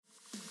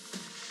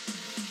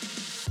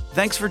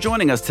Thanks for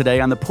joining us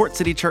today on the Port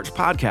City Church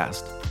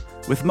podcast.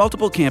 With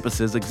multiple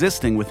campuses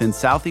existing within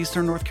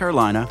southeastern North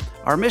Carolina,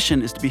 our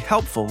mission is to be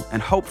helpful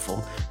and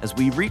hopeful as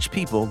we reach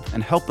people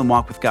and help them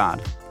walk with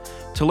God.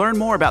 To learn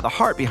more about the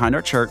heart behind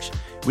our church,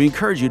 we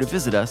encourage you to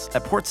visit us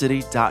at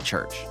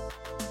portcity.church.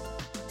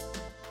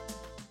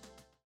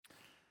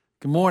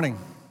 Good morning.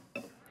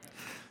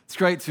 It's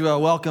great to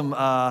welcome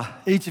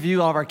each of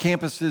you, all of our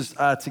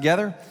campuses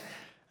together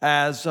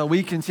as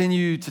we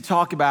continue to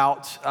talk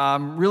about,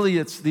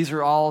 these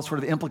are all sort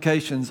of the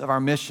implications of our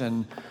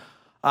mission,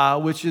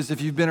 which is,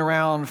 if you've been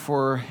around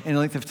for any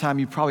length of time,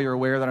 you probably are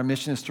aware that our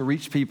mission is to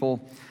reach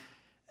people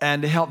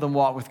and to help them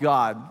walk with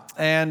God.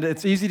 And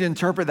it's easy to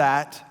interpret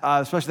that,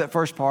 especially that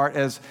first part,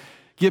 as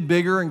get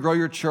bigger and grow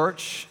your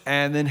church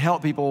and then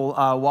help people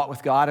walk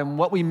with God. And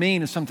what we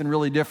mean is something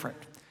really different.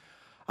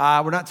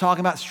 We're not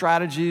talking about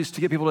strategies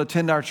to get people to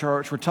attend our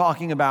church. We're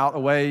talking about a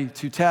way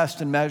to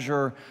test and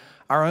measure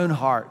our own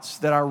hearts,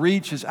 that our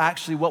reach is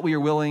actually what we are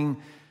willing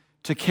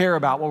to care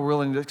about, what we're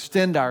willing to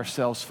extend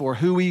ourselves for,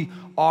 who we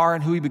are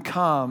and who we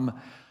become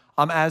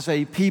as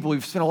a people.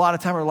 We've spent a lot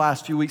of time over the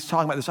last few weeks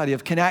talking about this idea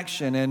of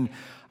connection, and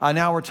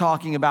now we're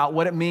talking about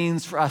what it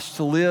means for us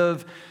to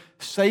live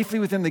safely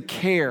within the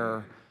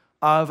care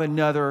of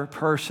another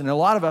person. And a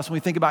lot of us, when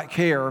we think about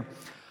care,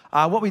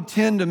 what we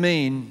tend to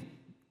mean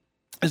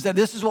is that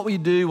this is what we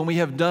do when we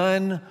have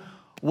done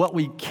what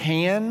we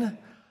can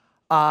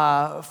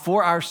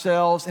for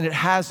ourselves and it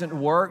hasn't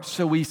worked,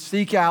 so we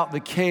seek out the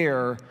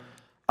care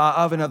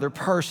of another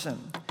person.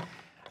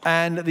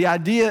 And the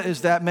idea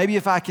is that maybe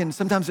if I can,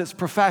 sometimes it's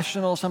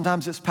professional,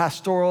 sometimes it's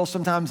pastoral,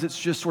 sometimes it's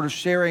just sort of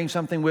sharing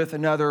something with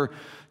another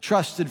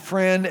trusted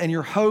friend, and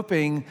you're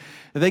hoping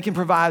that they can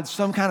provide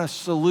some kind of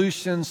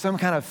solution, some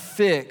kind of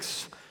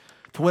fix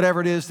to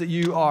whatever it is that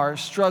you are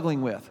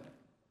struggling with.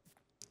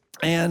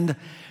 And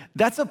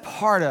that's a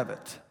part of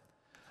it.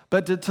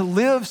 But to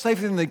live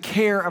safely in the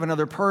care of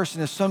another person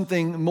is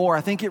something more.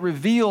 I think it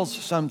reveals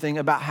something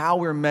about how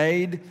we're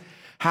made,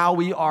 how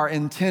we are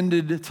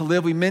intended to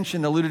live. We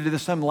alluded to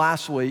this some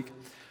last week,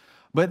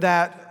 but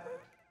that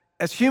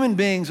as human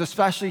beings,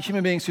 especially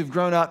human beings who've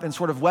grown up in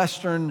sort of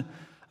Western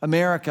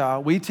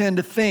America, we tend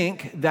to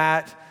think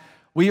that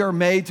we are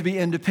made to be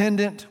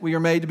independent, we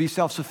are made to be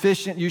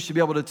self-sufficient, you should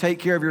be able to take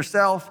care of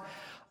yourself,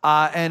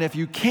 and if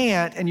you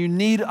can't and you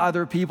need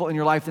other people in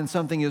your life, then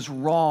something is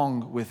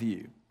wrong with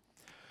you.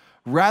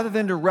 Rather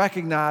than to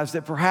recognize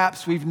that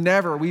perhaps we've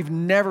never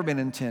been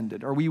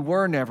intended, or we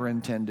were never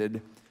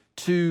intended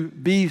to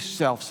be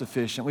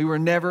self-sufficient. We were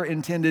never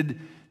intended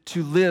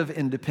to live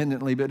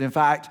independently, but in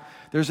fact,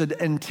 there's an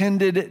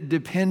intended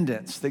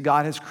dependence that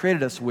God has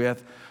created us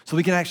with so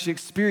we can actually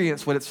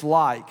experience what it's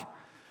like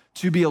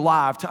to be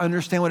alive, to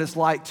understand what it's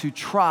like to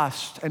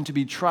trust and to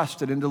be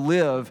trusted and to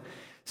live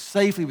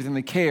safely within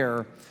the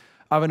care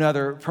of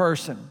another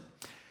person.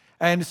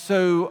 And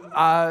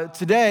so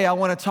today I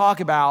want to talk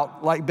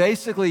about,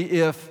 basically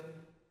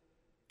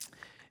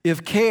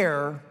if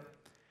care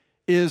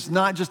is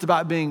not just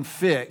about being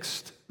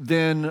fixed,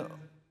 then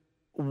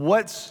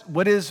what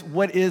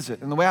is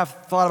it? And the way I've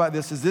thought about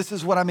this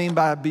is what I mean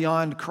by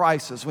beyond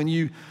crisis.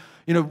 When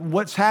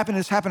what's happened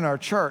has happened in our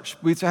church.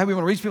 We say, hey, we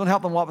want to reach people and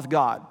help them walk with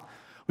God.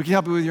 We can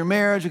help you with your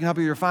marriage, we can help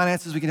you with your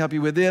finances, we can help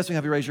you with this, we can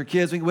help you raise your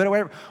kids,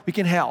 whatever, we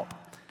can help.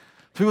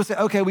 People say,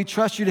 okay, we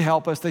trust you to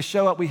help us. They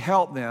show up, we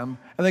help them,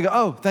 and they go,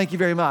 oh, thank you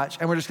very much,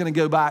 and we're just going to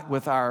go back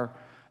with our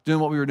doing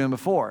what we were doing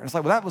before. And it's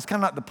like, well, that was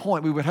kind of not the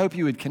point. We would hope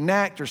you would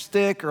connect or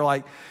stick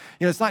or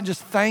it's not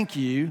just thank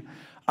you,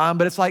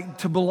 but it's like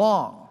to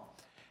belong.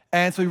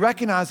 And so we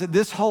recognize that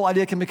this whole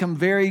idea can become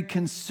very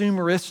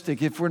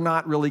consumeristic if we're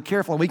not really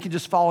careful, and we can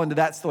just fall into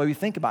that's the way we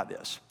think about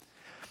this.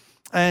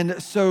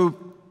 And so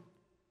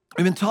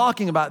we've been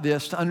talking about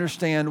this to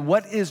understand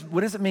what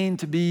does it mean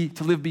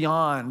to live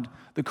beyond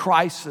the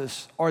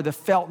crisis or the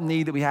felt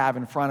need that we have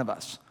in front of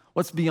us.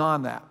 What's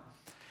beyond that?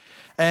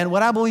 And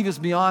what I believe is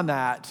beyond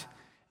that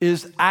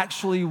is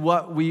actually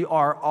what we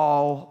are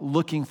all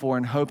looking for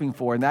and hoping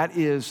for, and that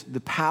is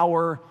the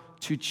power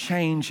to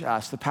change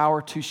us, the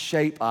power to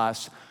shape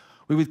us.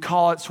 We would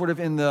call it sort of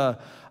in the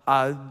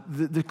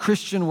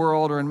Christian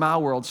world, or in my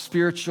world,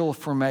 spiritual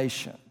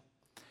formation.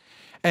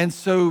 And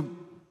so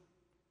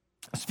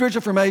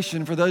spiritual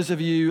formation, for those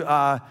of you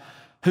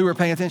who are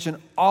paying attention,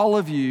 all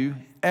of you,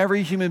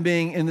 every human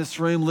being in this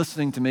room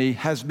listening to me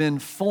has been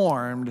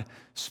formed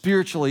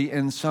spiritually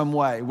in some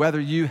way, whether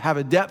you have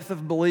a depth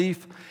of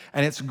belief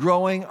and it's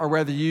growing, or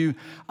whether you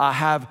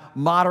have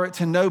moderate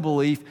to no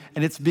belief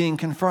and it's being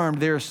confirmed.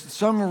 There's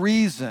some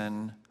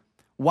reason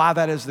why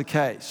that is the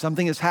case.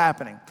 Something is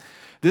happening.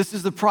 This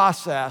is the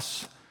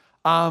process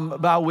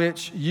by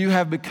which you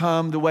have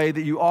become the way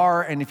that you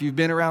are, and if you've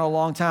been around a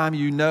long time,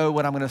 you know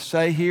what I'm going to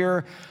say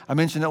here. I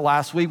mentioned it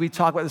last week. We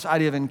talked about this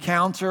idea of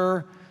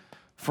encounter,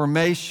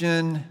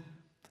 formation,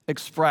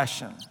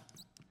 expression.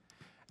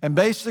 And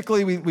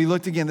basically, we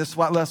looked again this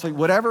last week,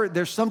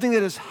 there's something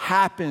that has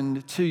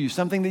happened to you,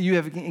 something that you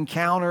have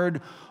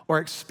encountered or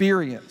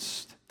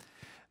experienced.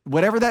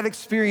 Whatever that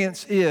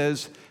experience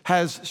is,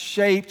 has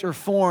shaped or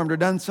formed or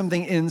done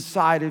something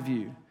inside of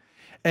you.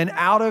 And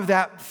out of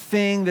that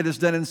thing that is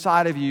done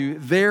inside of you,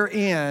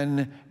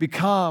 therein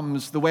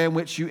becomes the way in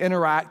which you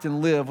interact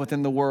and live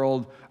within the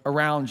world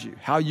around you,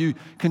 how you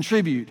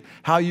contribute,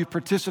 how you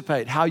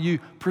participate, how you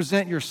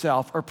present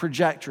yourself or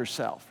project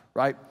yourself,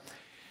 right?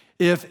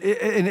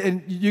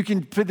 And you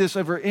can put this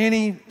over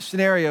any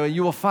scenario, and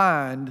you will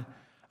find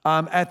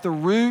at the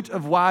root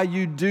of why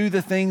you do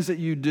the things that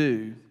you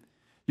do,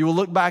 you will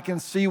look back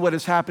and see what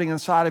is happening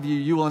inside of you.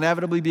 You will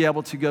inevitably be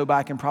able to go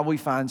back and probably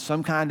find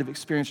some kind of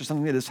experience or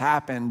something that has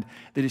happened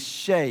that has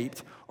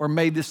shaped or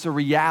made this a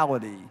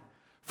reality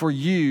for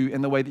you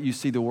in the way that you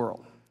see the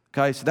world.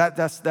 Okay, so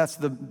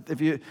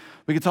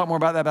we could talk more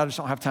about that, but I just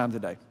don't have time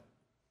today.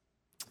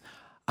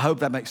 I hope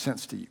that makes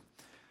sense to you.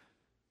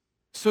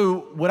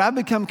 So what I've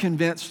become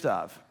convinced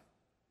of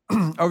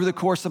over the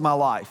course of my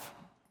life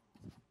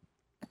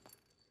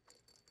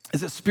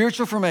is that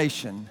spiritual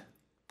formation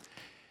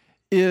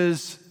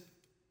is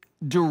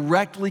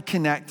directly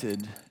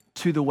connected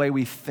to the way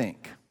we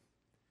think.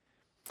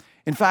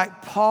 In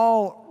fact,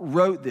 Paul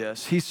wrote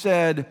this. He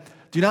said,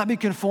 "Do not be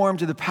conformed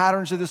to the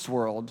patterns of this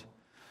world,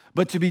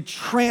 but to be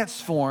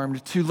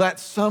transformed, to let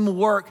some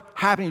work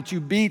happen, to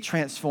be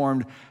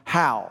transformed."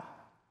 How?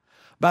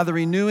 By the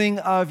renewing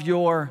of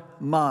your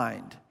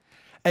mind.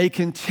 A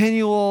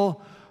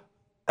continual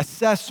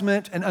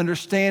assessment and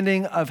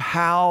understanding of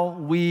how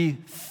we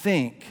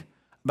think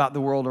about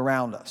the world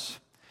around us.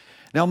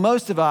 Now,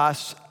 most of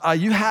us,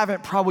 you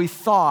haven't probably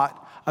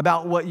thought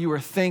about what you were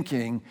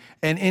thinking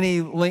in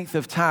any length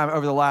of time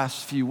over the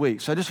last few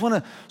weeks. So I just want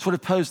to sort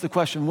of pose the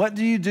question, what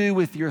do you do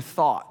with your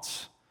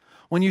thoughts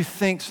when you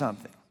think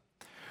something?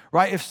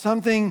 Right? If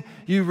something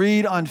you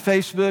read on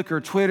Facebook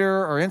or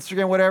Twitter or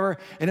Instagram, whatever,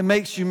 and it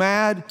makes you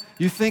mad,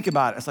 you think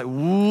about it. It's like,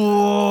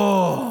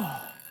 whoa.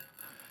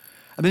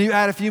 And then you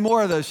add a few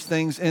more of those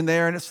things in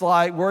there, and it's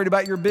like worried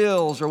about your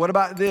bills, or what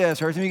about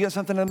this? Or every time you get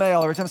something in the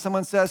mail, every time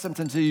someone says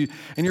something to you,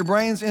 and your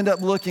brains end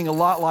up looking a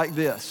lot like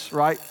this,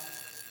 right?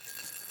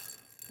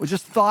 With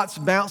just thoughts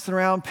bouncing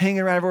around,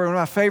 pinging around everywhere. One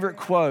of my favorite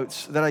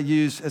quotes that I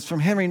use is from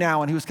Henry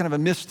Nouwen. He was kind of a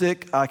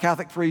mystic,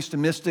 Catholic priest, a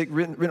mystic,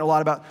 written a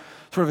lot about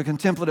sort of a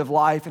contemplative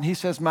life. And he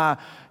says,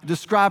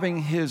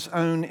 describing his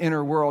own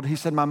inner world, he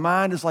said, "My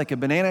mind is like a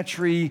banana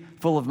tree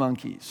full of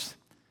monkeys."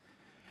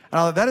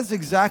 And that is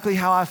exactly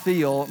how I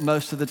feel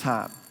most of the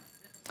time.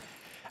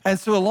 And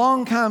so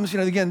along comes,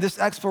 again, this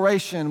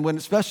exploration, when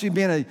especially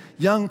being a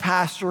young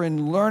pastor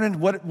and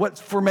learning what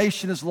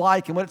formation is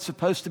like and what it's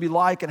supposed to be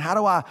like, and how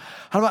do I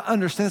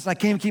understand this? And I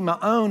can't even keep my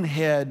own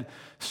head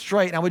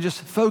straight. And I would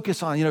just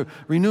focus on,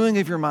 renewing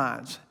of your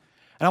minds.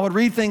 And I would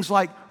read things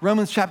like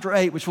Romans chapter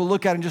 8, which we'll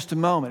look at in just a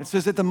moment. It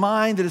says that the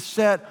mind that is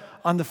set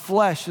on the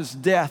flesh is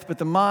death, but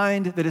the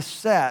mind that is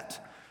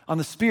set on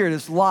the spirit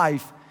is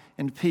life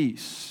and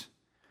peace.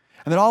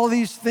 And that all of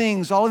these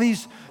things, all of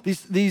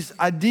these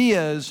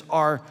ideas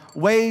are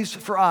ways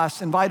for us,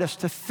 invite us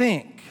to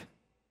think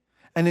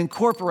and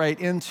incorporate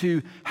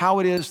into how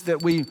it is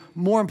that we,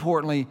 more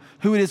importantly,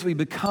 who it is we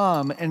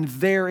become, and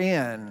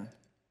therein,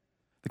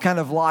 the kind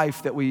of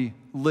life that we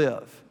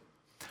live.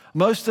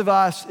 Most of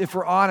us, if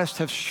we're honest,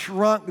 have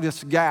shrunk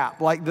this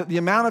gap. Like the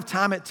amount of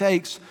time it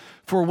takes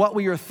for what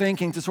we are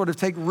thinking to sort of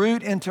take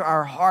root into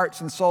our hearts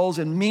and souls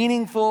in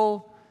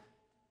meaningful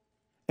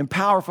and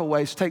powerful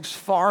ways takes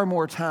far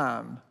more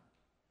time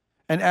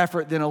and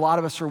effort than a lot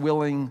of us are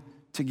willing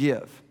to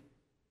give.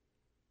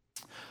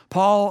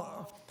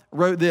 Paul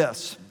wrote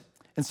this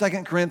in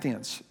 2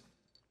 Corinthians.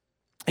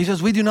 He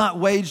says, "We do not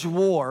wage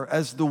war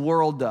as the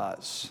world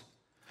does,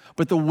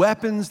 but the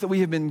weapons that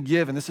we have been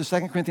given," this is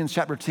 2 Corinthians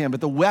chapter 10,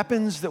 "but the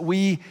weapons that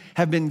we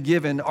have been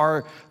given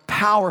are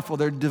powerful,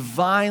 they're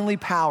divinely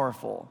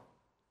powerful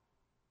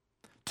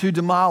to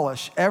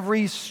demolish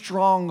every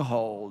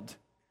stronghold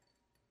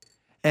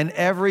and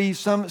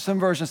some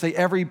versions say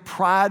every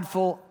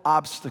prideful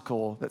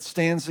obstacle that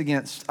stands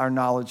against our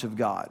knowledge of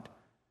God.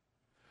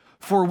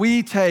 For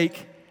we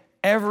take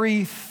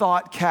every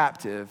thought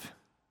captive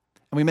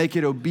and we make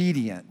it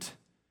obedient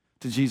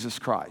to Jesus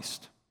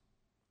Christ."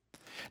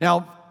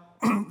 Now,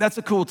 that's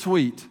a cool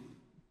tweet,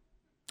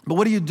 but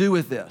what do you do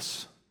with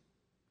this?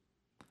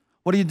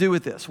 What do you do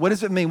with this? What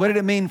does it mean? What did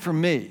it mean for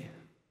me?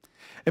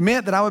 It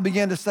meant that I would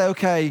begin to say,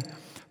 okay,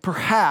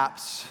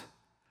 perhaps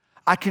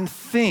I can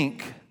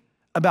think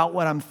about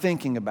what I'm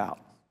thinking about.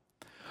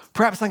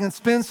 Perhaps I can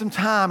spend some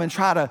time and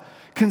try to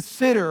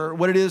consider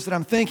what it is that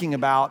I'm thinking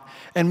about.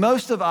 And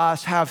most of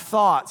us have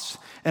thoughts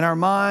in our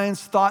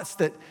minds, thoughts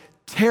that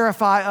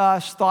terrify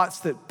us, thoughts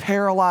that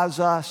paralyze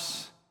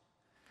us.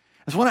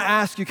 I just want to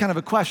ask you kind of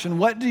a question.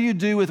 What do you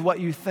do with what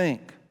you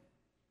think?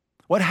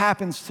 What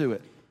happens to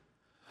it?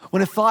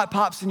 When a thought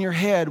pops in your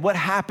head, what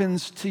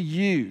happens to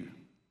you?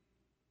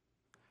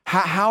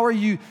 How are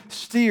you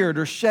steered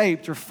or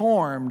shaped or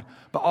formed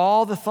by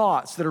all the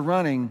thoughts that are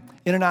running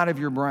in and out of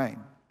your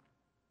brain?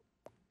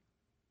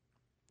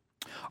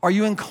 Are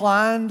you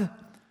inclined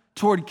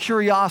toward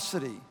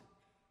curiosity?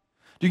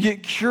 Do you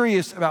get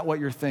curious about what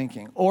you're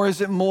thinking? Or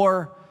is it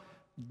more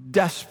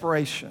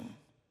desperation?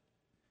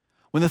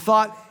 When the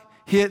thought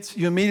hits,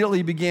 you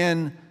immediately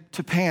begin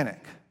to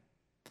panic.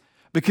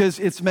 because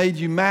it's made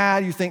you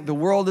mad, you think the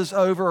world is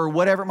over, or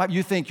whatever it might be,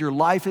 you think your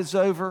life is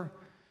over.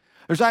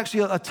 There's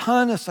actually a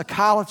ton of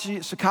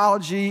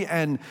psychology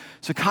and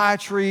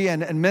psychiatry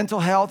and mental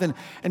health.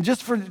 And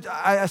just for,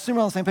 I assume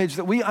we're on the same page,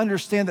 that we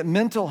understand that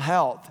mental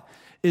health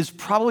is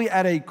probably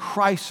at a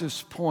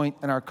crisis point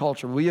in our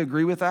culture. Will we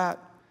agree with that?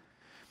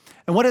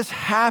 And what has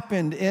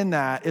happened in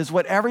that is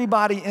what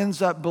everybody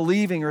ends up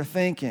believing or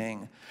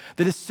thinking,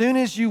 that as soon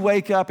as you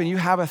wake up and you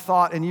have a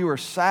thought and you are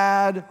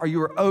sad or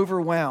you are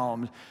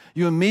overwhelmed,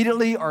 you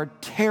immediately are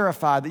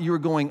terrified that you are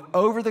going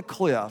over the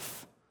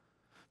cliff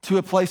to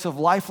a place of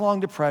lifelong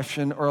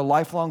depression or a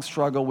lifelong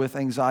struggle with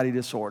anxiety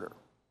disorder.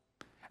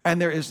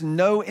 And there is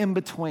no in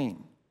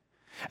between.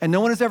 And no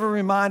one has ever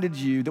reminded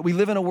you that we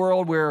live in a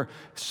world where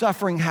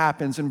suffering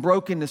happens and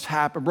brokenness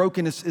happens.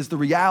 Brokenness is the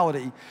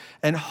reality,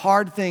 and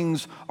hard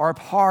things are a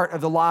part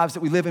of the lives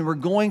that we live in. We're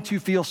going to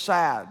feel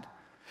sad.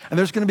 And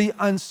there's going to be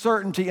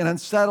uncertainty and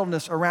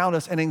unsettledness around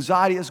us, and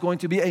anxiety is going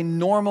to be a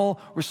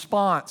normal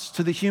response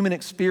to the human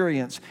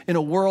experience in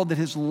a world that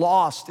has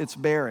lost its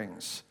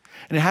bearings.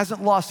 And it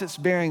hasn't lost its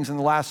bearings in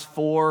the last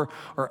 4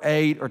 or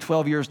 8 or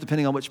 12 years,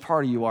 depending on which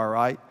party you are,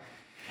 right?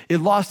 It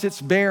lost its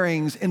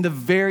bearings in the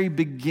very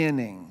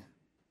beginning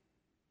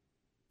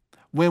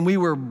when we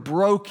were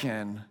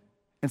broken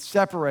and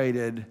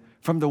separated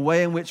from the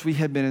way in which we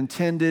had been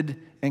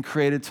intended and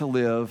created to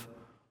live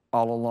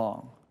all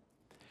along.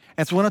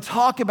 And so I want to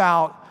talk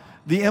about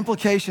the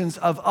implications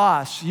of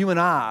us, you and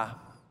I,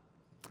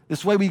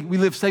 this way we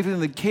live safely in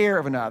the care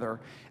of another,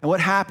 and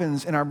what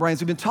happens in our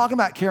brains. We've been talking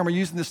about care, and we're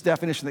using this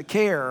definition that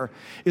care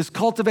is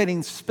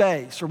cultivating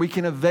space, or we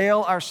can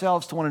avail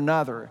ourselves to one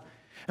another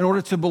in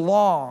order to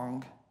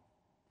belong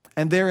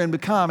and therein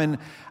become. And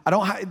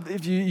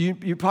if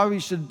you probably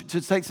should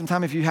take some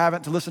time, if you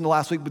haven't, to listen to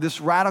last week, but this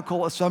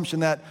radical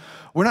assumption that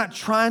we're not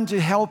trying to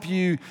help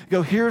you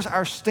go, here's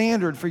our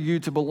standard for you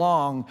to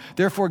belong.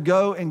 Therefore,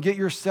 go and get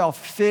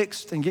yourself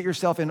fixed and get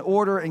yourself in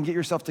order and get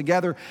yourself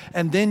together,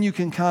 and then you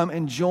can come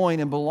and join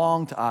and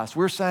belong to us.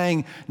 We're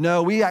saying,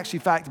 no, we actually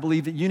in fact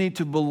believe that you need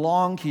to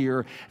belong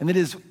here, and it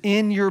is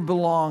in your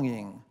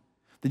belonging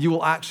that you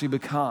will actually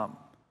become.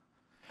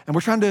 And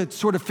we're trying to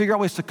sort of figure out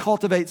ways to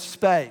cultivate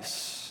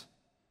space.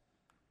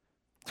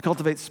 To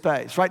cultivate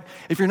space, right?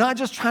 If you're not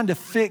just trying to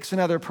fix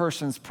another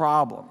person's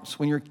problems,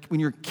 when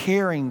you're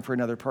caring for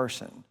another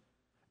person,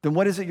 then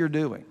what is it you're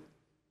doing?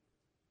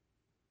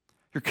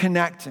 You're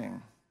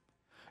connecting.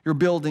 You're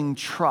building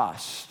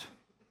trust.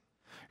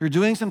 You're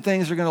doing some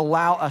things that are going to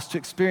allow us to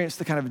experience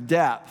the kind of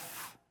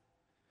depth,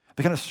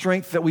 the kind of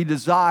strength that we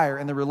desire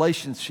in the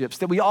relationships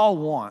that we all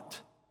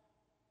want.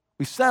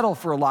 We settle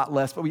for a lot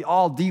less, but we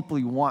all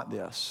deeply want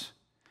this.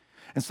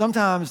 And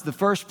sometimes the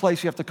first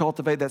place you have to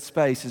cultivate that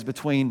space is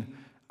between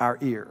our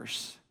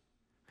ears.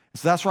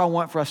 So that's where I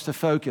want for us to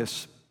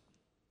focus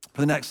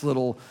for the next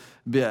little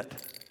bit.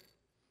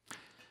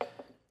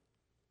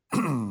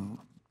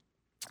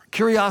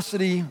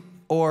 Curiosity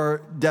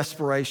or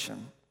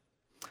desperation.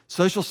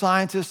 Social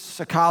scientists,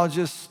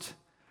 psychologists,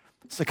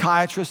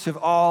 psychiatrists have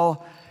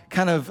all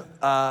kind of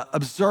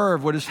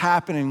observed what is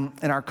happening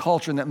in our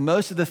culture, and that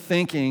most of the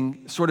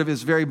thinking sort of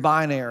is very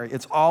binary.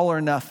 It's all or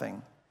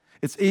nothing.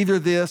 It's either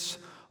this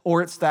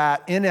or it's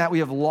that. In that, we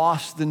have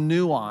lost the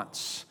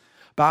nuance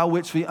by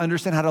which we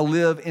understand how to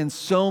live in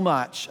so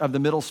much of the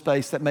middle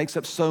space that makes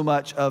up so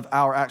much of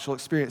our actual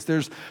experience.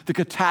 There's the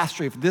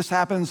catastrophe. If this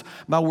happens,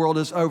 my world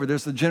is over.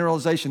 There's the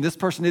generalization. This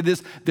person did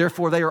this,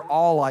 therefore they are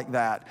all like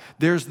that.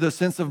 There's the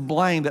sense of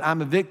blame that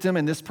I'm a victim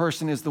and this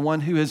person is the one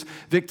who has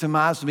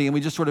victimized me. And we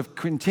just sort of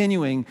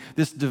continuing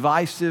this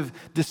divisive,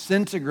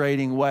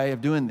 disintegrating way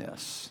of doing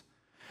this.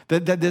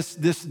 That this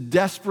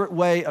desperate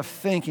way of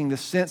thinking, the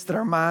sense that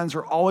our minds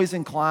are always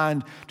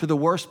inclined to the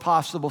worst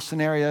possible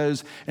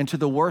scenarios and to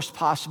the worst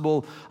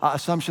possible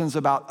assumptions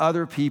about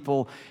other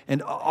people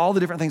and all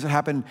the different things that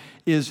happen,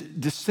 is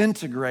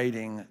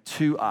disintegrating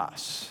to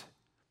us.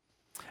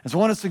 And so I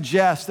want to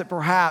suggest that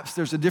perhaps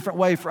there's a different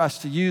way for us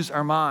to use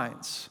our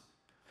minds.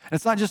 And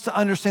it's not just to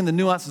understand the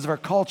nuances of our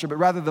culture, but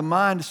rather the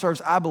mind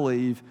serves, I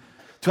believe,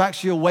 to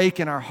actually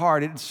awaken our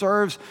heart. It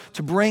serves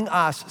to bring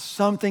us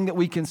something that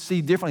we can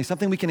see differently,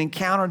 something we can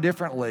encounter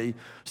differently,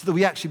 so that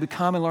we actually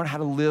become and learn how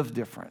to live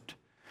different.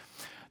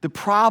 The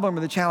problem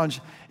or the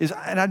challenge is,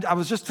 and I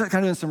was just kind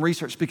of doing some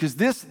research, because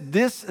this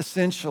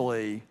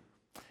essentially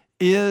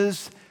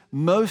is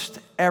most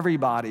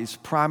everybody's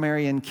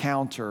primary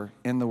encounter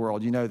in the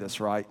world. You know this,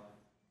 right?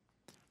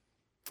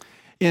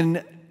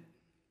 In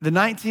the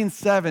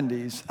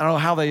 1970s, I don't know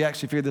how they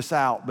actually figured this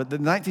out, but the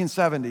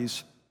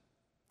 1970s,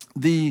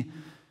 the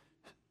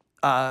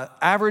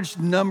average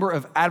number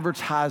of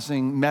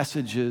advertising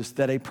messages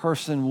that a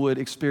person would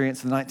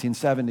experience in the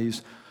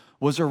 1970s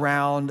was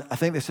around, I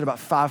think they said about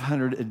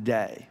 500 a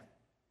day.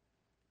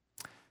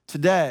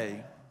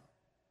 Today,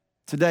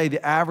 the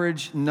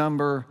average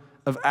number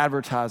of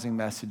advertising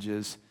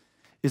messages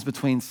is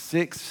between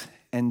 6,000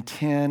 and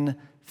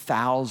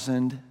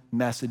 10,000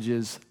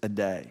 messages a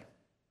day.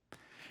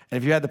 And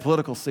if you had the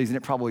political season,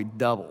 it probably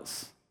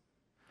doubles,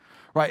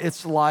 right?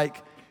 It's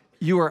like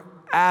you are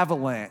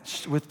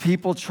avalanched with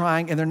people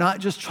trying, and they're not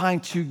just trying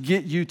to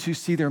get you to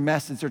see their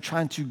message, they're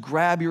trying to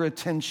grab your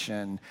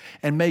attention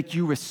and make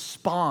you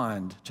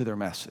respond to their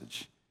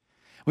message.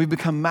 We've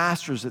become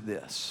masters at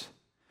this.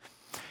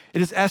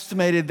 It is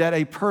estimated that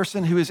a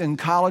person who is in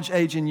college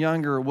age and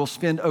younger will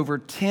spend over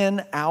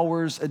 10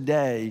 hours a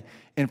day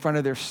in front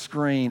of their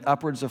screen,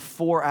 upwards of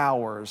 4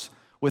 hours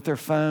with their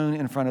phone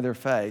in front of their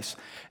face.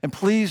 And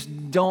please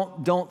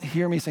don't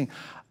hear me saying,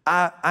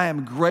 I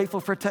am grateful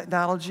for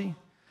technology.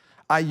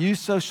 I use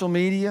social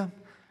media.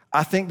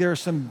 I think there are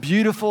some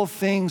beautiful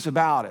things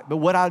about it. But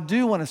what I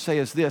do want to say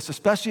is this,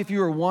 especially if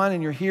you are one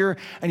and you're here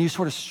and you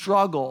sort of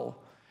struggle,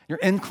 your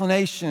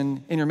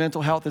inclination in your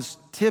mental health is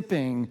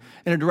tipping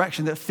in a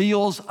direction that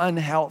feels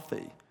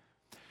unhealthy.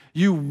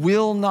 You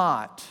will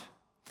not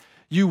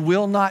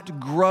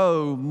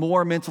grow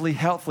more mentally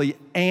healthily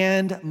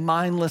and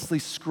mindlessly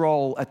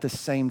scroll at the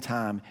same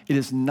time. It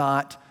is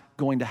not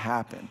going to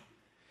happen.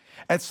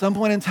 At some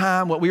point in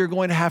time, what we are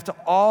going to have to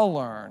all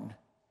learn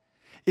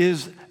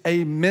is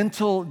a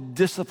mental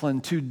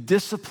discipline to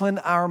discipline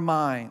our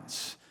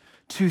minds,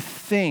 to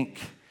think,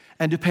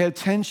 and to pay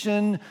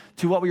attention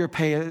to what we are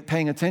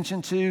paying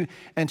attention to,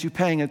 and to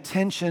paying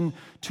attention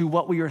to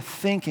what we are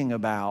thinking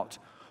about.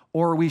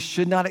 Or we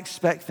should not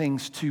expect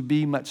things to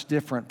be much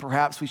different.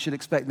 Perhaps we should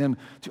expect them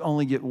to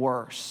only get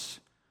worse.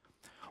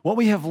 What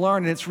we have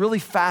learned, and it's really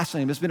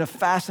fascinating, it's been a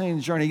fascinating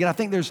journey. Again, I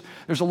think there's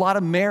a lot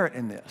of merit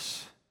in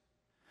this.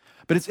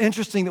 But it's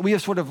interesting that we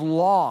have sort of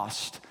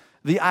lost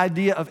the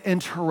idea of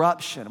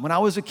interruption. When I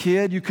was a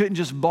kid, you couldn't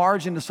just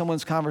barge into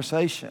someone's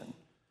conversation,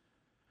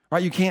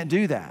 right? You can't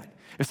do that.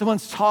 If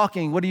someone's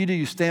talking, what do?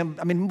 You stand,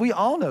 we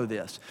all know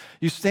this.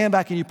 You stand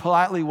back and you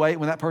politely wait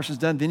when that person's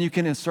done, then you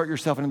can insert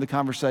yourself into the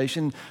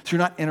conversation so you're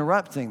not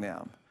interrupting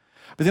them.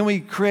 But then we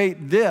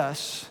create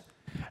this,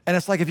 and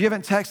it's like if you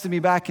haven't texted me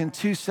back in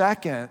 2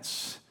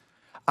 seconds,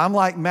 I'm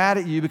like mad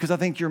at you because I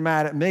think you're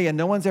mad at me, and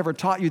no one's ever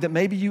taught you that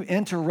maybe you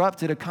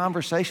interrupted a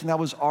conversation that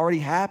was already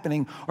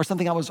happening or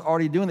something I was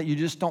already doing, that you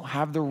just don't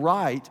have the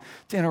right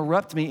to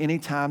interrupt me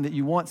anytime that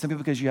you want, simply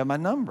because you have my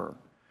number.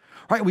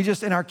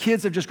 Right? And our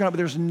kids have just grown up, but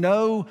there's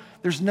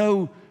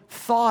no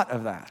thought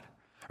of that.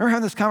 I remember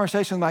having this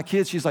conversation with my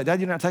kids. She's like, Dad,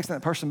 you're not texting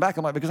that person back.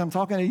 I'm like, because I'm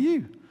talking to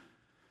you.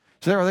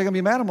 So are they gonna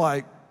be mad? I'm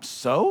like,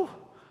 so?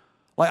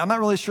 Like, I'm not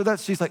really sure that.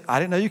 She's like, I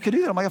didn't know you could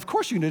do that. I'm like, of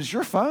course you can do it. It's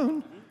your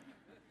phone.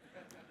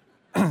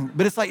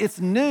 But it's like,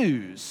 it's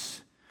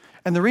news.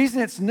 And the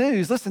reason it's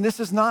news, listen, this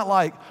is not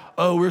like,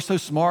 oh, we're so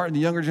smart in the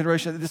younger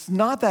generation. It's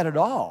not that at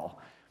all.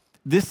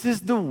 This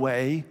is the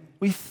way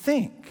we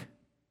think.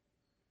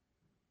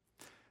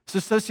 So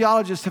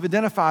sociologists have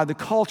identified the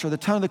culture, the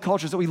tone of the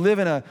culture is that we live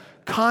in a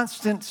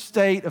constant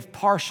state of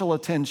partial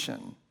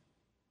attention.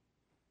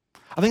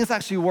 I think it's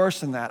actually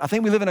worse than that. I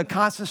think we live in a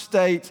constant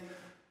state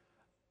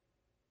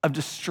of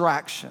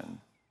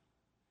distraction.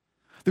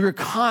 That we're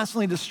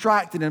constantly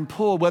distracted and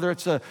pulled, whether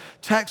it's a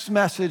text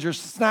message or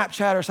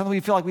Snapchat or something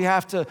we feel like we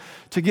have to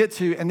get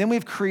to. And then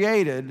we've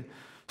created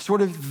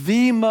sort of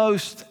the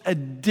most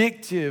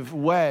addictive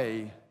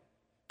way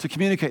to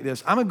communicate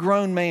this. I'm a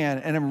grown man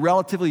and I'm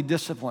relatively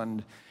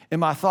disciplined in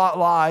my thought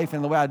life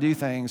and the way I do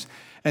things.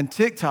 And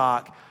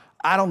TikTok,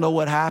 I don't know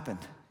what happened.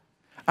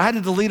 I had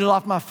to delete it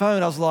off my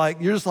phone. I was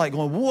like, you're just like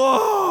going,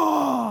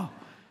 whoa.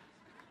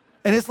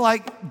 And it's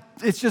like,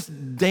 it's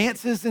just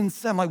dances and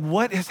I'm like,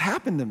 what has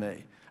happened to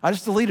me? I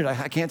just deleted it.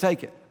 I can't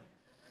take it.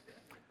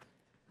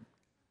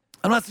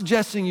 I'm not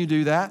suggesting you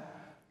do that.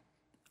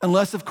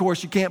 Unless, of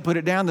course, you can't put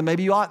it down, then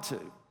maybe you ought to.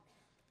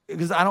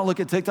 Because I don't look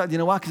at TikTok. You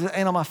know why? Because it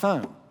ain't on my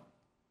phone.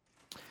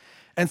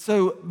 And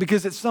so,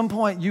 because at some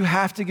point you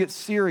have to get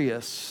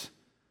serious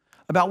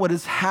about what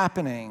is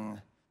happening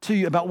to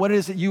you, about what it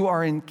is that you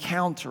are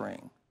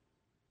encountering.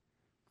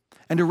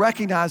 And to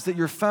recognize that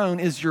your phone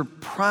is your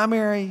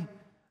primary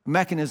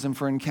mechanism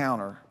for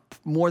encounter,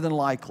 more than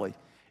likely,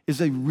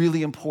 is a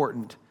really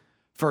important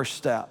first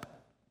step.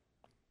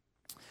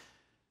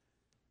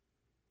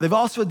 They've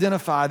also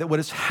identified that what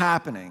is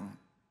happening,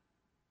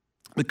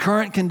 the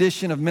current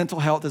condition of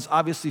mental health is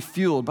obviously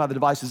fueled by the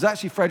devices. It's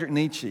actually Friedrich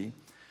Nietzsche,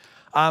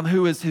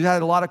 who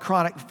had a lot of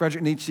chronic.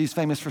 Friedrich Nietzsche is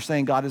famous for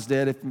saying God is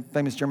dead, a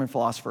famous German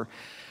philosopher,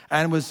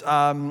 and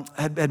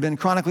had been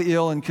chronically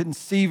ill and couldn't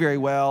see very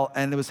well,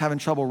 and was having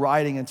trouble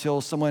writing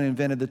until someone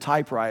invented the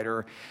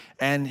typewriter,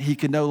 and he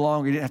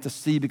didn't have to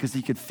see because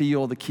he could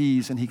feel the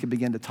keys and he could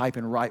begin to type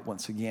and write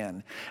once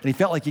again. And he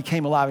felt like he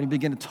came alive, and he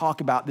began to talk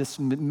about this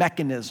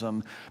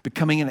mechanism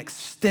becoming an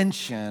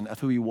extension of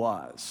who he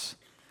was.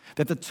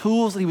 That the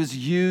tools that he was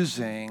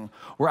using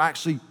were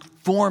actually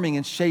forming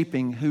and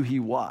shaping who he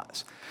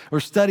was. There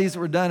were studies that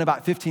were done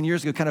about 15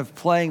 years ago kind of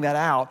playing that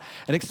out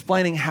and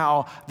explaining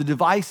how the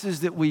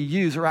devices that we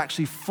use are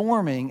actually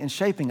forming and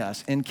shaping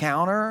us.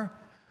 Encounter,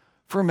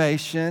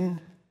 formation.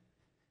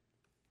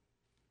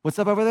 What's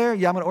up over there?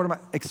 Yeah, I'm gonna order my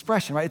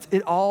expression, right?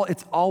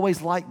 It's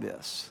always like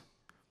this.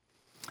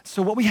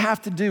 So what we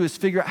have to do is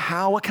figure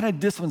out what kind of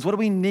disciplines, what do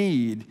we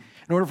need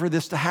in order for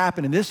this to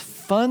happen? And this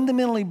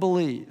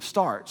fundamentally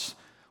starts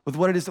with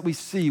what it is that we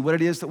see, what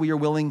it is that we are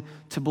willing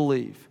to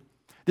believe.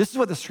 This is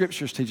what the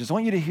scriptures teach us. I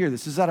want you to hear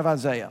this. This is out of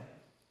Isaiah.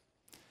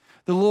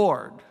 The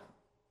Lord,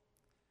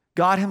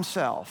 God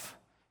himself,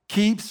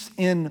 keeps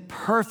in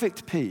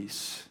perfect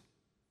peace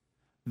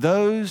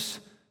those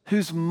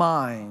whose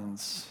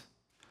minds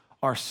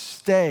are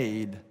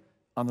stayed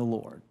on the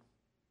Lord.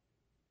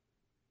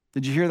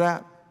 Did you hear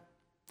that?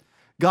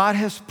 God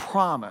has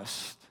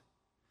promised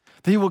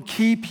that he will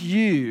keep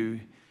you.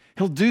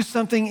 He'll do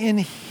something in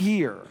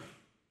here.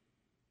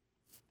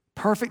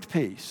 Perfect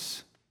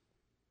peace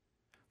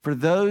for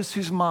those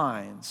whose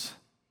minds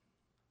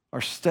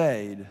are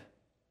stayed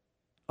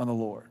on the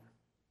Lord.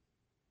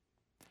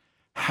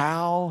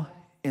 How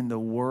in the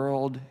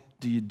world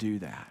do you do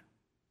that?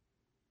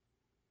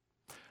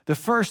 The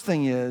first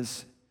thing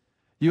is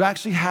you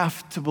actually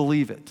have to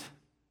believe it.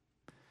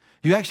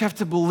 You actually have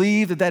to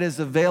believe that that is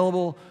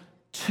available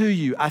to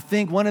you. I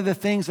think one of the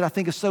things that I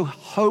think is so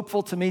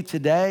hopeful to me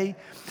today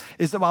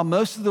is that while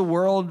most of the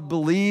world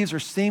believes or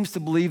seems to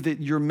believe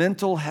that your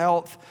mental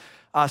health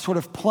sort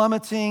of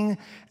plummeting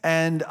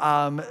and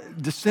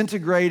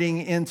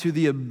disintegrating into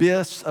the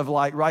abyss of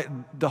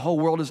the whole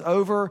world is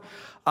over,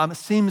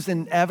 seems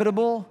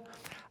inevitable,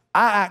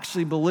 I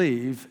actually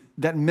believe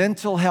that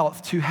mental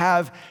health, to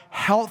have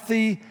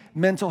healthy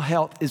mental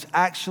health, is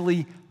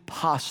actually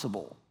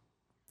possible.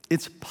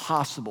 It's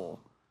possible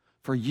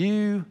for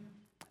you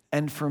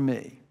and for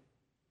me.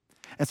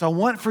 And so I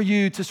want for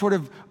you to sort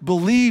of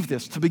believe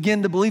this, to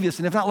begin to believe this.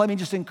 And if not, let me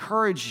just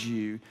encourage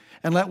you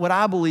and let what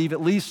I believe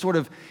at least sort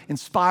of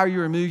inspire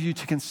you or move you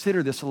to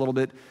consider this a little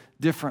bit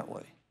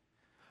differently.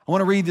 I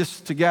want to read this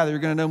together. You're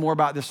going to know more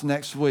about this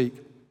next week.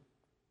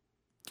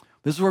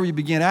 This is where we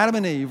begin. Adam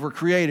and Eve were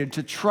created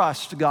to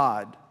trust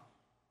God.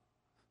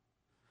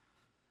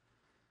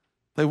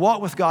 They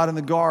walked with God in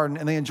the garden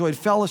and they enjoyed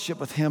fellowship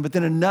with him, but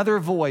then another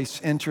voice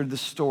entered the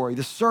story.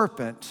 The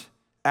serpent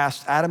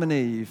asked Adam and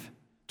Eve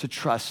to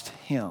trust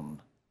him.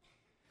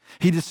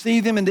 He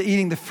deceived them into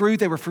eating the fruit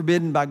they were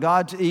forbidden by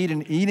God to eat,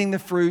 and eating the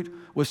fruit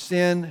was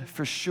sin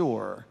for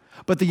sure.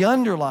 But the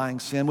underlying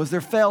sin was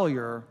their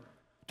failure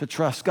to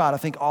trust God. I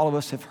think all of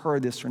us have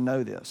heard this or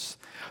know this.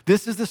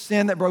 This is the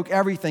sin that broke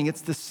everything.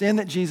 It's the sin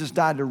that Jesus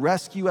died to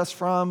rescue us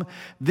from.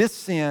 This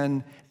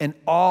sin and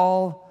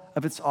all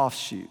of its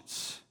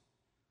offshoots.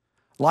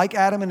 Like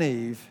Adam and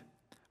Eve,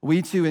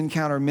 we too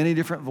encounter many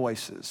different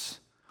voices.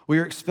 We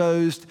are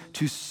exposed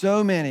to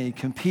so many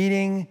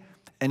competing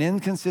and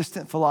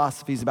inconsistent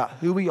philosophies about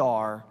who we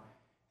are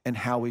and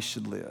how we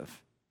should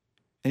live.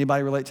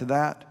 Anybody relate to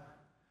that?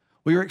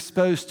 We are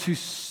exposed to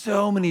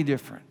so many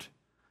different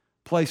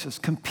places,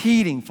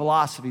 competing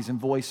philosophies and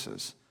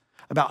voices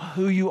about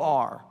who you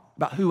are,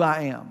 about who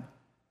I am,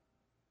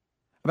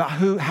 about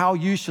how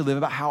you should live,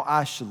 about how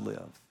I should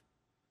live.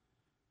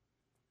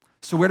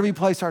 So where do we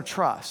place our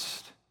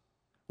trust?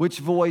 Which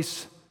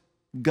voice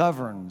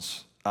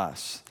governs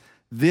us?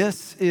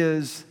 This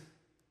is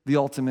the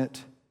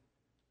ultimate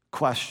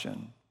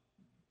question.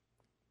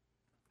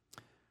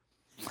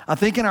 I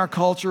think in our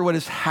culture, what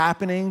is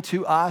happening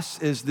to us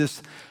is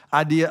this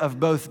idea of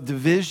both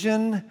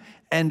division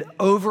and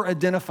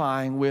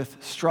over-identifying with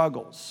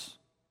struggles.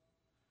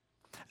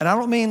 And I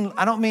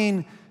don't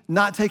mean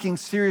not taking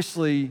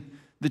seriously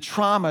the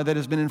trauma that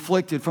has been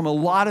inflicted from a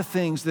lot of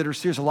things that are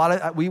serious.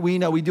 We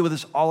know we deal with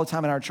this all the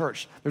time in our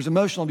church. There's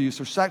emotional abuse,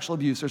 there's sexual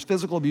abuse, there's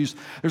physical abuse.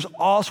 There's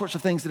all sorts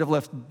of things that have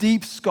left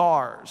deep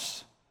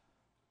scars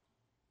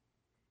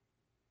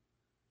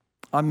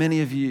on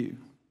many of you.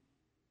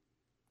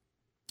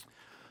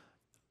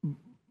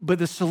 But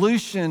the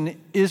solution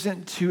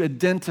isn't to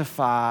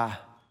identify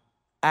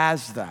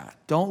as that.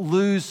 Don't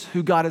lose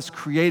who God has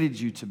created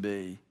you to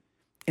be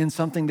in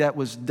something that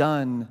was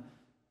done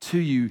to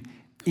you,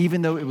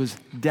 even though it was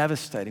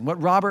devastating.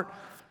 What Robert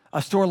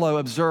Astorlow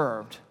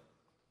observed,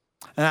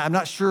 and I'm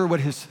not sure what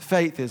his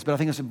faith is, but I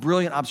think it's a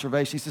brilliant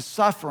observation. He says,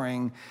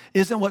 suffering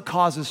isn't what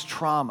causes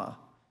trauma.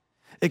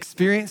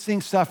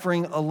 Experiencing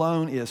suffering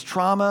alone is.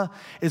 Trauma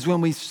is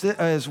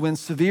when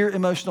severe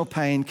emotional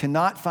pain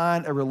cannot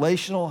find a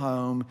relational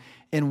home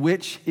in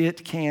which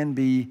it can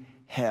be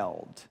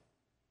held.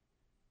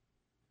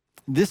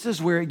 This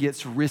is where it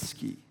gets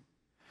risky.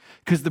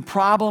 Because the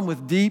problem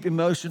with deep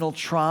emotional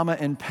trauma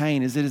and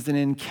pain is it is an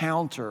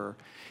encounter,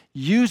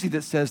 usually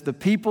that says the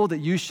people that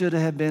you should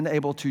have been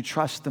able to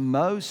trust the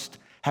most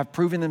have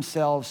proven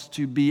themselves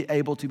to be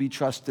able to be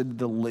trusted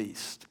the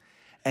least.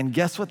 And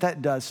guess what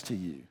that does to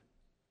you?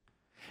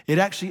 It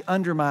actually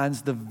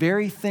undermines the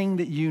very thing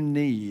that you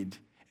need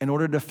in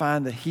order to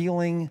find the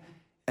healing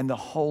and the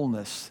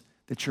wholeness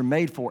that you're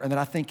made for and that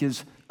I think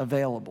is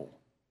available.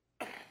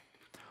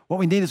 What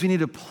we need is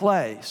a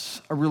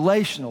place, a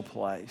relational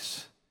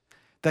place,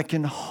 that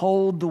can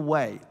hold the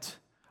weight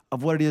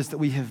of what it is that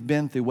we have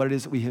been through, what it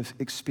is that we have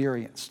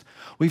experienced.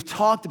 We've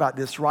talked about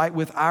this, right,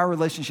 with our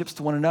relationships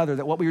to one another,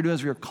 that what we are doing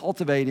is we are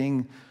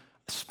cultivating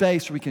a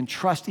space where we can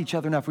trust each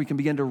other enough, we can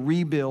begin to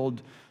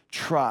rebuild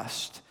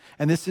trust.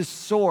 And this is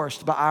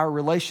sourced by our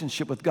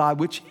relationship with God,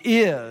 which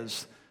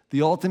is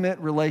the ultimate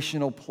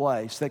relational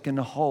place that can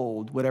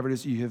hold whatever it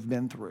is you have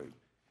been through.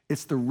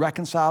 It's the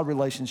reconciled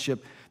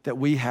relationship that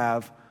we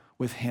have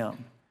with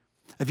Him.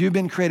 If you've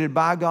been created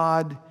by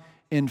God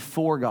and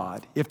for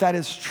God, if that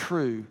is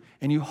true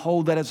and you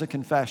hold that as a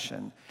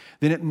confession,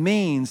 then it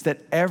means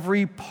that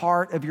every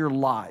part of your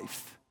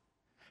life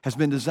has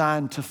been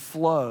designed to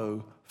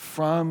flow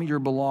from your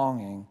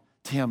belonging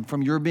to Him,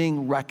 from your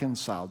being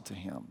reconciled to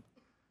Him.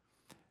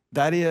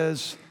 That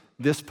is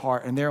this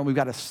part, and there we've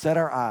got to set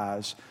our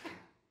eyes.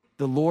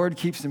 The Lord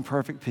keeps in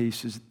perfect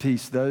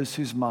peace those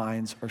whose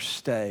minds are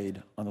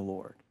stayed on the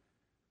Lord.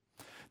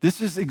 This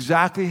is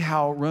exactly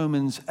how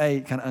Romans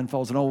 8 kind of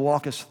unfolds, and I'll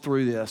walk us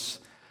through this.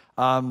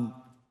 I'm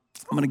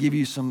going to give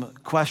you some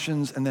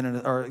questions and then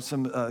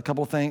a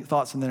couple of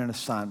thoughts and then an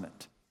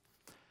assignment.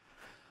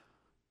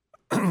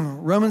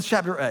 Romans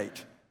chapter 8.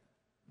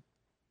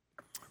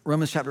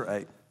 Romans chapter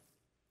 8.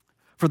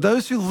 For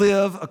those who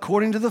live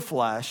according to the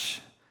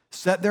flesh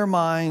set their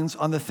minds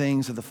on the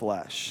things of the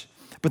flesh,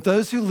 but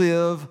those who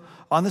live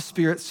on the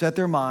Spirit set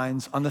their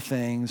minds on the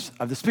things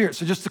of the Spirit.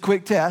 So just a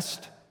quick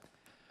test.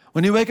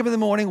 When you wake up in the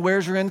morning,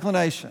 where's your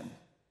inclination?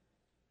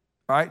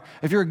 All right?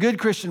 If you're a good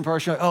Christian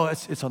person, you're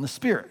like, it's on the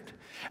Spirit.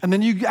 And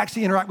then you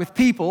actually interact with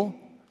people,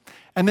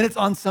 and then it's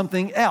on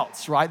something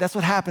else, right? That's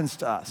what happens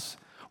to us.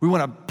 We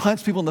want to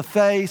punch people in the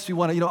face. We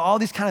want to, all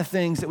these kind of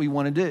things that we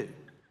want to do.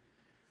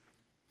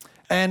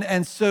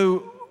 And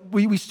so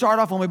we start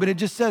off one way, but it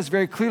just says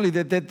very clearly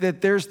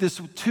that there's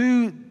this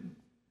two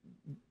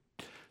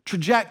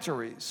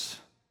trajectories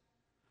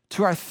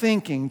to our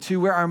thinking,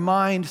 to where our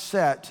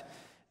mindset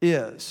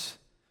is.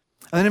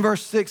 And then in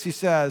verse 6, he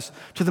says,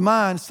 to the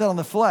mind set on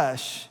the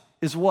flesh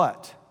is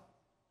what?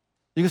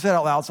 You can say it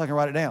out loud so I can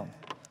write it down.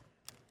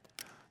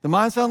 The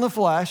mind set on the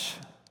flesh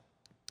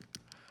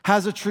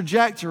has a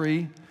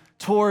trajectory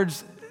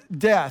towards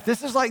death.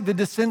 This is like the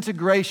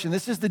disintegration.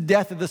 This is the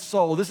death of the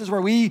soul. This is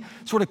where we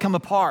sort of come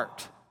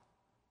apart.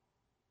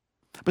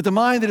 But the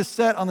mind that is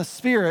set on the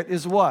Spirit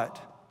is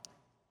what?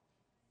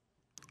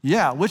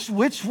 Yeah,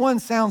 which one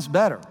sounds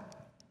better?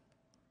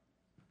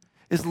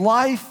 Is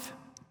life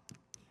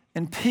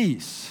and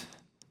peace.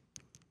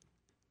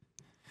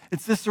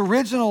 It's this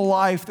original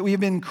life that we have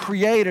been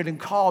created and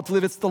called to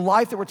live. It's the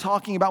life that we're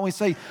talking about when we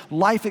say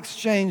life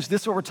exchange.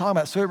 This is what we're talking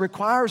about. So it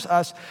requires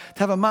us to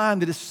have a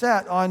mind that is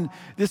set on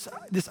this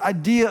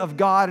idea of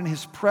God and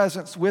His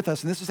presence with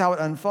us. And this is how it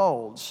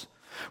unfolds.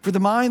 For the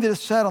mind that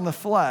is set on the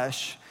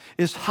flesh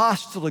is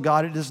hostile to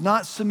God. It does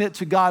not submit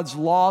to God's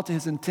law, to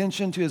His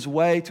intention, to His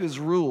way, to His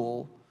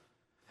rule.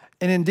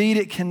 And indeed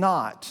it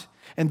cannot.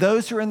 And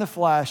those who are in the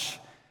flesh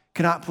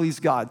cannot please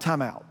God.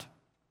 Time out.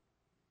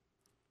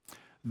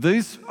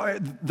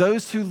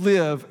 Those who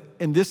live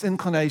in this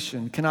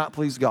inclination cannot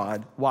please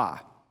God. Why?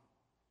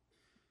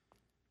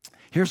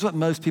 Here's what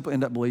most people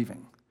end up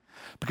believing.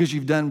 Because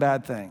you've done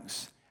bad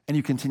things and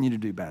you continue to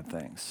do bad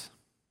things.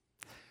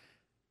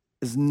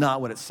 Is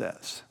not what it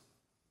says.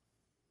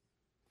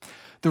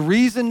 The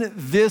reason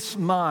this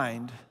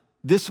mindset,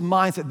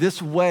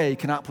 this way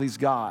cannot please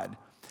God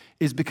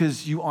is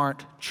because you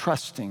aren't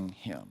trusting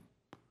Him.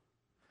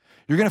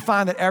 You're going to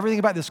find that everything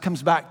about this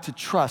comes back to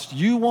trust.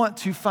 You want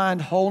to find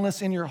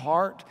wholeness in your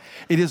heart.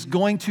 It is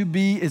going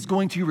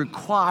to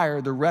require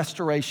the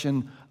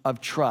restoration of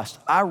trust.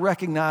 I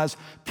recognize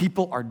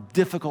people are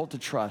difficult to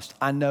trust.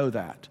 I know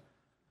that.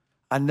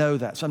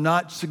 So I'm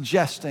not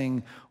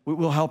suggesting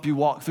we'll help you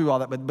walk through all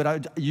that,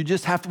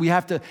 but we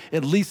have to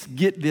at least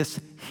get this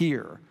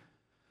here.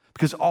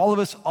 Because all of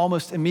us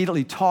almost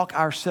immediately talk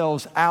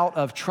ourselves out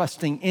of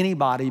trusting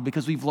anybody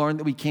because we've learned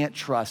that we can't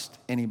trust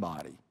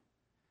anybody.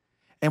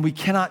 And we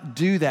cannot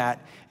do that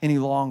any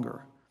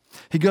longer.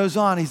 He goes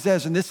on, he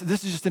says, and this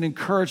is just an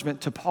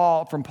encouragement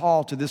from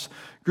Paul to this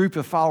group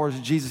of followers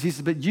of Jesus. He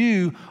says, but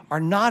you are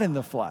not in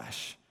the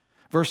flesh.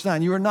 Verse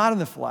 9, you are not in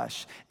the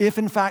flesh, if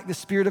in fact the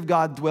Spirit of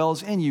God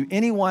dwells in you.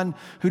 Anyone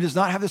who does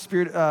not have the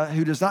Spirit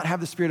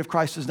of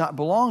Christ does not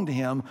belong to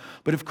Him.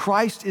 But if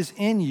Christ is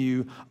in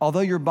you, although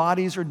your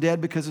bodies are dead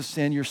because of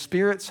sin, your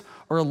spirits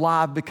are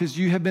alive because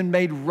you have been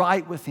made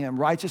right with Him.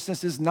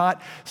 Righteousness is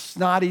not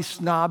snotty,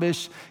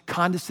 snobbish,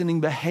 condescending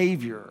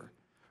behavior.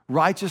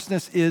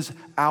 Righteousness is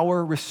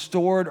our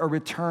restored or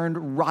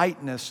returned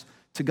rightness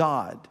to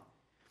God.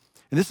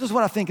 And this is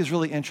what I think is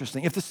really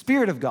interesting. If the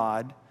Spirit of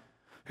God,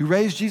 who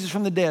raised Jesus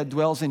from the dead,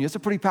 dwells in you. It's a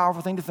pretty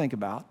powerful thing to think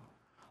about.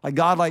 Like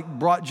God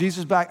brought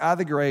Jesus back out of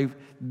the grave.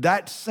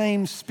 That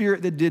same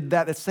Spirit that did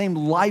that same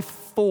life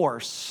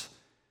force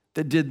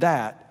that did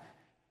that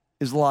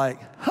is like,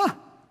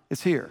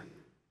 it's here.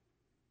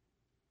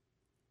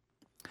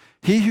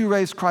 He who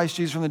raised Christ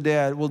Jesus from the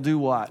dead will do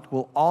what?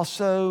 Will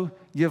also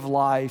give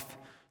life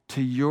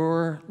to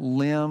your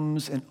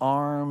limbs and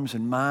arms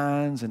and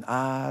minds and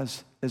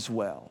eyes as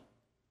well.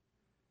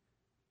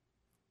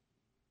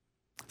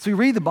 So we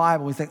read the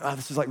Bible and we think,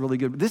 this is like really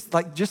good.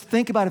 But just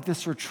think about if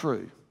this were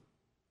true.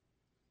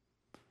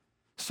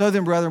 So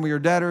then, brethren, we are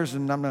debtors,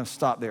 and I'm going to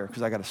stop there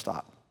because I got to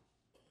stop.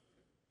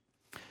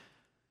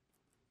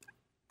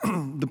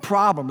 The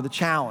problem or the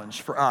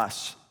challenge for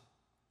us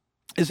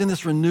is in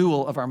this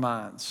renewal of our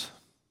minds.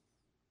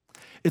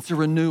 It's a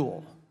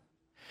renewal.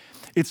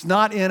 It's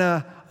not in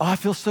I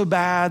feel so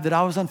bad that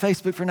I was on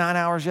Facebook for 9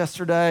 hours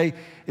yesterday.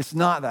 It's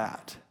not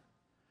that.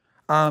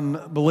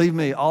 Believe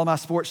me, all of my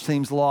sports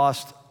teams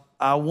lost.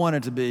 I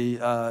wanted to be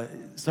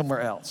somewhere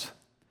else.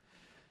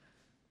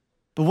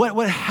 But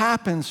what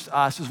happens to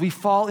us is we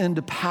fall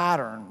into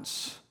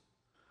patterns,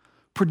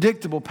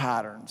 predictable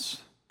patterns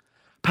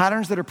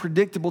that are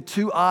predictable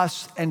to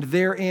us, and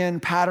therein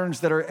patterns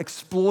that are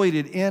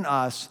exploited in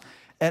us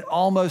at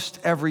almost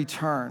every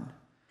turn.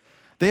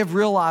 They have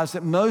realized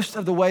that most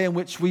of the way in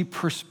which we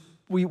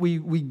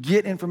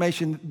get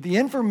information, the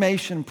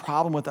information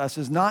problem with us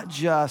is not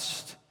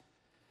just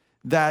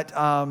that,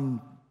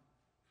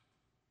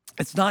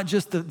 it's not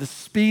just the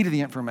speed of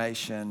the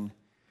information,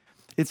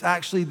 it's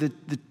actually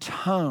the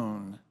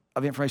tone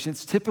of information.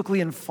 It's typically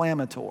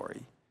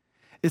inflammatory.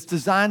 It's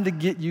designed to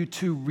get you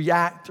to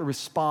react or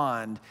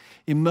respond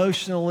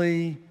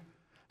emotionally,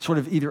 sort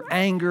of either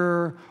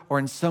anger or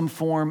in some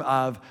form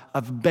of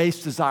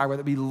base desire,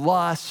 whether it be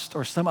lust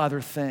or some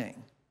other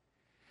thing.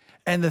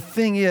 And the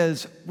thing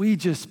is, we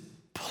just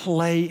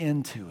play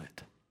into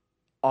it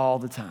all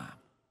the time.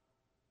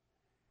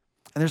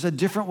 And there's a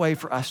different way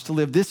for us to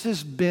live. This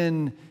has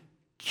been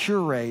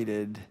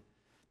curated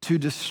to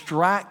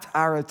distract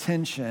our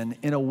attention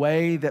in a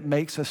way that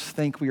makes us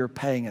think we are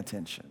paying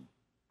attention.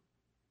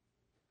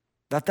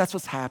 That's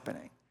what's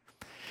happening.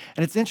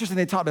 And it's interesting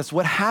they talk about this.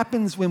 What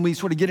happens when we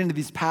sort of get into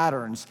these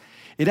patterns,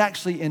 it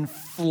actually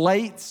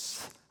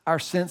inflates our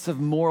sense of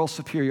moral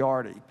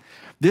superiority.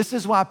 This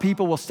is why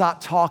people will stop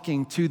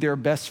talking to their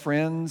best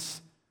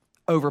friends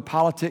over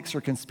politics or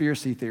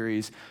conspiracy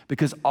theories,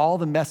 because all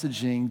the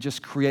messaging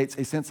just creates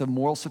a sense of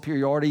moral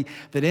superiority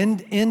that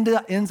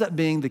ends up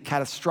being the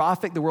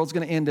catastrophic, the world's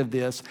gonna end of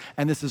this,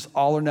 and this is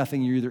all or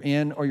nothing. You're either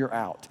in or you're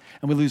out.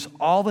 And we lose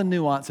all the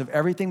nuance of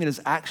everything that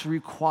is actually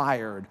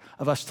required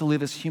of us to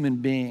live as human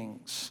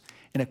beings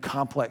in a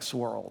complex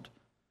world.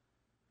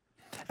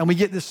 And we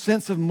get this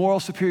sense of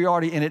moral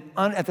superiority, and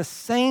at the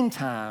same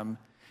time,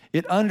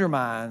 it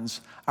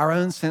undermines our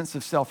own sense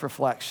of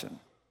self-reflection.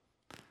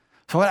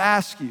 So I want to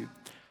ask you,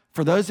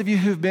 for those of you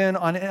who've been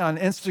on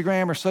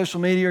Instagram or social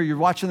media, or you're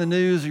watching the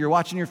news, or you're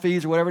watching your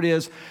feeds, or whatever it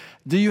is,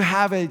 do you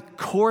have a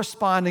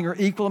corresponding or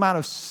equal amount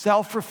of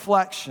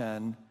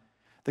self-reflection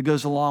that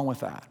goes along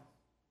with that?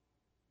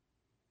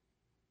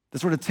 That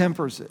sort of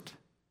tempers it.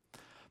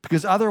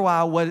 Because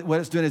otherwise, what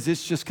it's doing is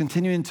it's just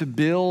continuing to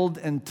build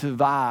and to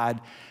divide,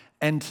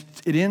 and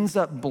it ends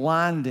up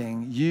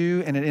blinding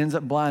you, and it ends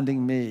up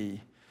blinding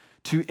me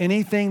to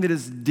anything that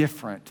is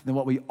different than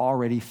what we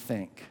already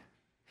think.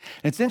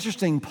 And it's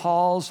interesting,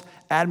 Paul's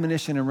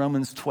admonition in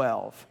Romans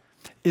 12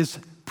 is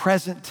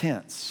present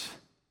tense.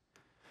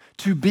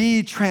 To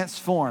be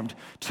transformed,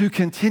 to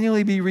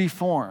continually be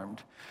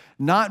reformed,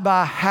 not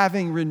by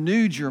having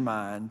renewed your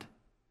mind,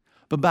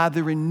 but by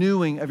the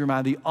renewing of your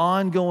mind, the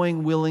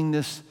ongoing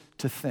willingness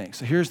to think.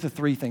 So here's the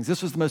three things.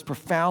 This was the most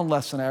profound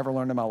lesson I ever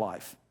learned in my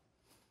life.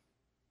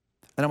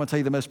 And I'm gonna tell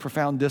you the most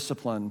profound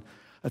discipline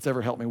that's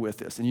ever helped me with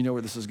this, and you know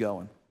where this is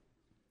going.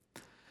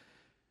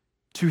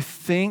 To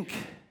think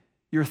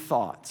your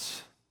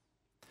thoughts,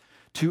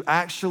 to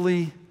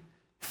actually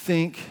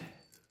think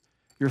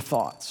your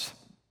thoughts.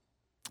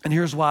 And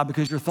here's why,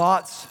 because your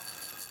thoughts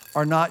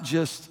are not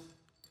just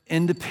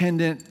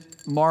independent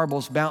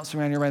marbles bouncing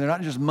around your brain. They're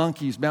not just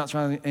monkeys bouncing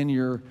around in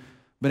your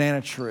banana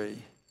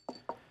tree.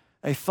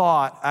 A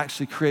thought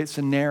actually creates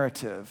a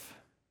narrative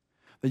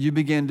that you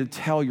begin to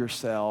tell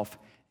yourself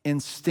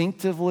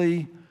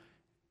instinctively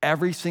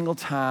every single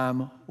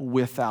time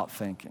without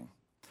thinking.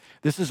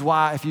 This is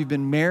why if you've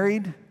been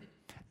married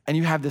and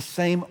you have the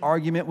same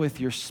argument with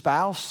your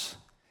spouse,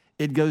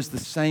 it goes the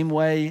same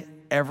way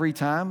every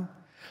time.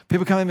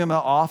 People come into my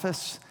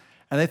office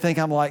and they think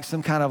I'm like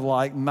some kind of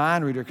like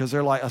mind reader, because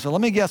they're like, so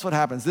let me guess what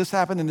happens. This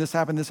happened and this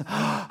happened, this.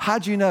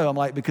 How'd you know? I'm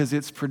like, because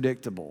it's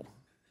predictable.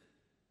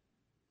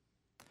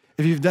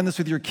 If you've done this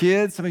with your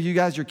kids, some of you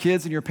guys, your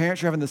kids and your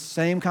parents, you're having the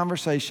same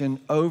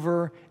conversation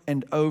over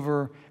and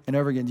over and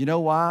over again. Do you know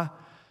why?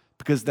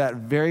 Because that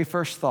very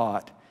first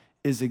thought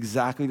is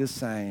exactly the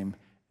same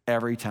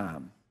every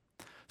time.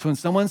 So when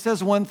someone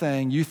says one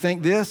thing, you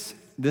think this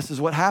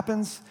is what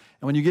happens.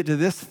 And when you get to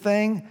this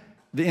thing,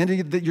 the end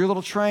of your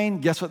little train,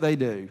 guess what they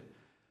do?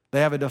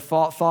 They have a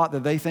default thought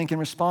that they think in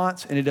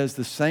response, and it does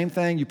the same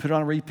thing. You put it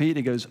on repeat,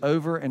 it goes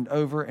over and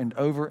over and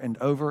over and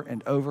over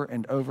and over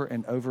and over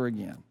and over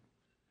again.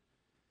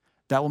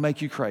 That will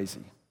make you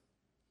crazy.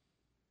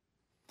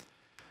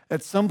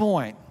 At some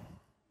point,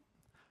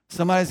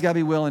 somebody's got to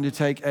be willing to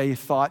take a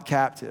thought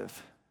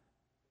captive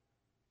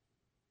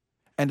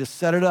and to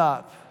set it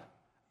up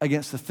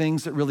against the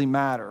things that really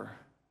matter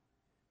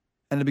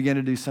and to begin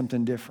to do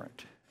something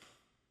different.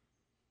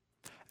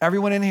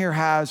 Everyone in here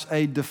has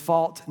a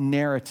default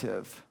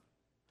narrative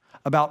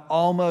about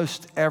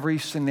almost every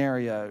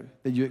scenario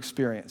that you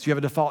experience. You have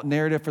a default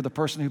narrative for the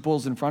person who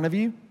pulls in front of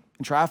you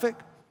in traffic.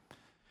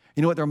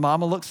 You know what their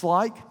mama looks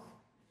like?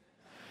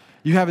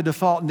 You have a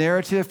default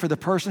narrative for the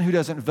person who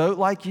doesn't vote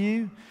like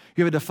you.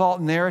 You have a default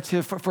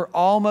narrative for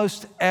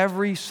almost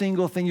every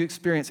single thing you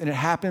experience, and it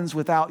happens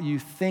without you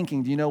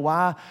thinking. Do you know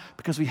why?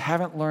 Because we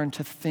haven't learned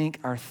to think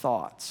our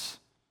thoughts.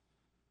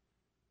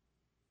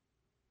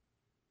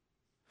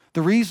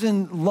 The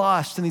reason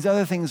lust and these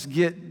other things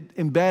get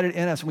embedded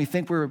in us and we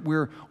think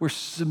we're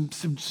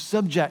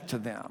subject to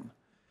them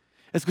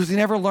is because we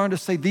never learned to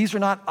say these are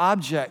not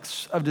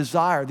objects of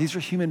desire. These are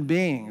human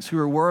beings who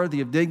are worthy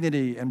of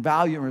dignity and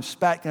value and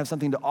respect and have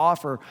something to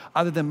offer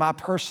other than my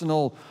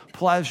personal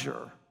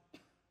pleasure.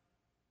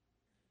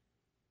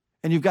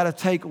 And you've got to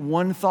take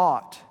one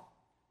thought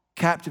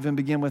captive and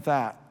begin with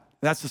that.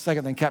 That's the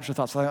second thing, capture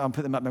thoughts. So I'm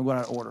putting them up in one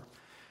out of order.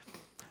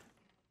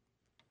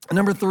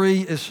 Number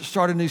 3 is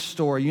start a new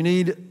story. You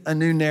need a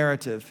new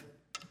narrative.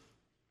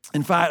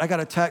 In fact, I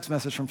got a text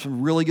message from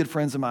some really good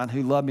friends of mine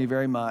who love me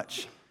very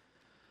much.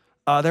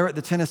 They were at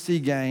the Tennessee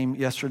game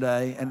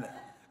yesterday, and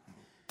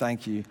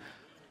thank you.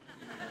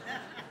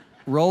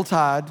 Roll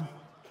Tide.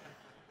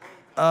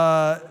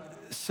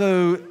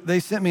 So they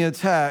sent me a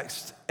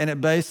text, and it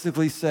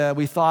basically said,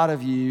 we thought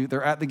of you.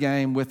 They're at the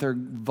game with their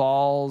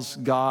Vols,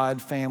 God,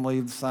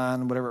 family,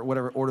 sign,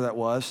 whatever order that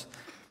was.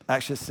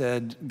 Actually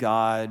said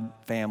God,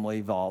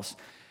 family, Vols.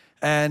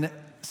 And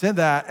sent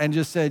that and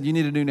just said, you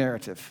need a new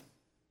narrative.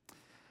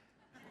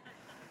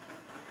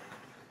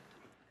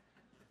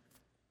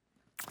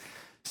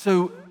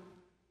 So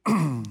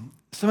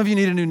some of you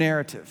need a new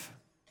narrative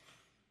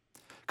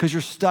because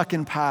you're stuck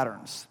in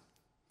patterns.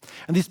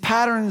 And these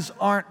patterns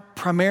aren't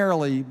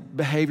primarily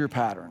behavior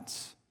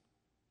patterns.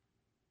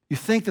 You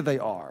think that they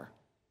are.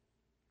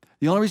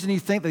 The only reason you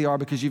think they are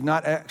because you've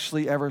not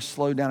actually ever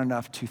slowed down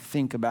enough to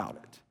think about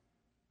it.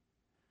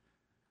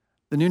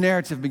 The new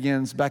narrative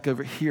begins back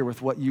over here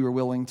with what you are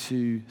willing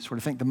to sort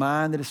of think. The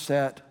mind that is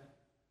set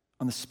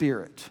on the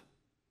Spirit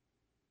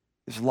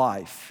is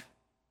life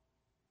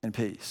and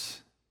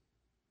peace.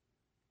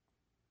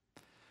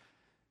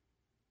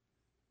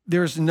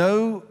 There's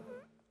no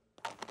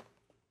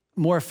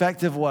more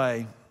effective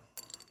way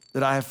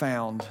that I have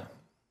found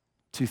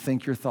to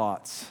think your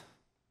thoughts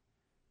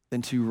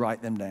than to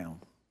write them down.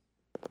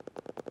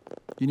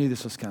 You knew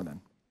this was coming.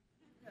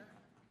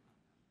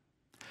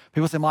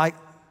 People say, Mike,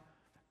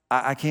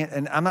 I can't,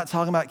 and I'm not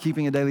talking about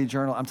keeping a daily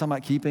journal. I'm talking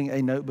about keeping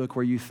a notebook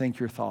where you think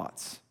your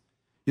thoughts.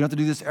 You don't have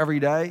to do this every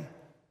day,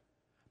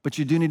 but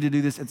you do need to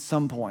do this at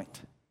some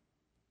point.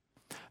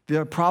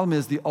 The problem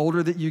is the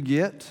older that you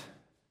get,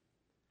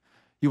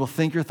 you will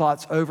think your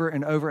thoughts over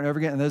and over and over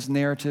again, and those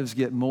narratives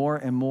get more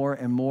and more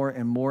and more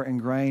and more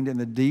ingrained, and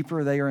the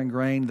deeper they are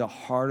ingrained, the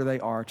harder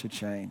they are to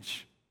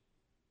change.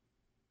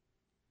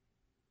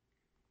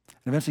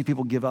 And eventually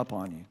people give up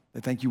on you. They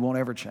think you won't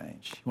ever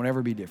change. You won't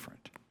ever be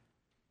different.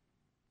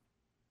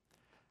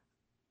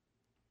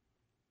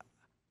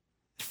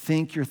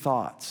 Think your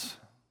thoughts.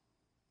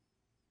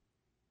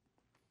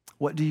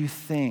 What do you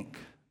think,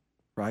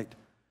 right,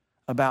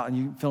 about, and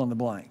you fill in the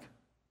blank.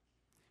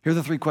 Here are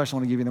the 3 questions I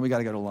want to give you, and then we got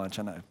to go to lunch,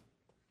 I know.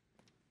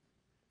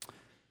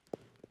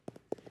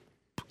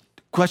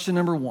 Question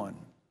number 1.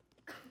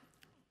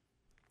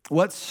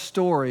 What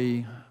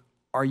story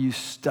are you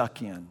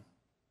stuck in?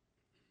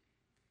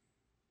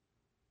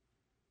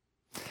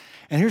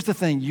 And here's the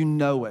thing, you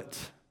know it.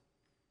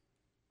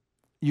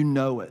 You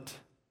know it.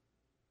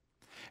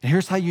 And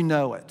here's how you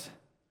know it.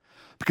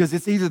 Because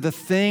it's either the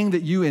thing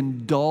that you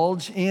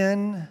indulge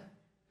in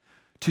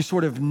to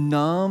sort of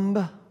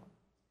numb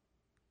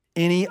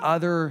any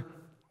other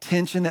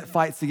tension that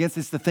fights against.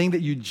 It's the thing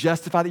that you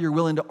justify, that you're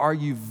willing to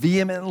argue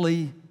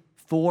vehemently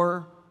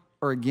for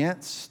or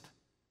against.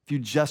 If you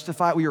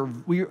justify it,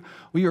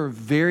 we are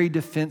very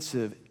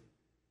defensive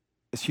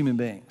as human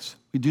beings.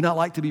 We do not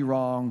like to be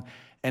wrong,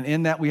 and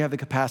in that we have the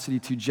capacity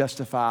to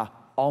justify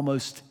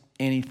almost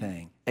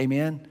anything.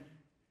 Amen?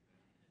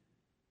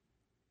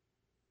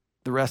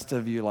 The rest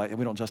of you,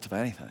 we don't justify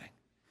anything.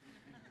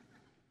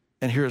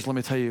 And let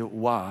me tell you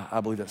why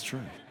I believe that's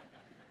true.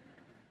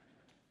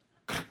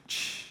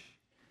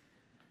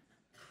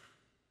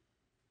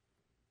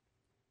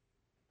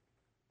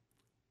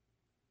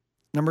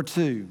 Number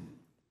 2,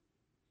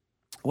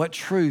 what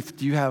truth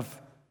do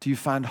you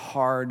find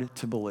hard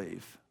to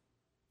believe?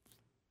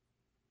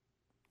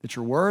 That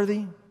you're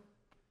worthy,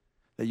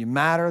 that you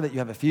matter, that you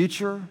have a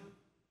future,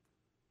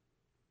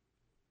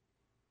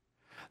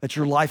 that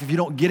your life, if you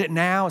don't get it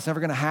now, it's never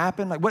going to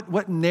happen.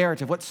 What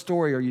narrative, what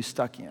story are you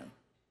stuck in?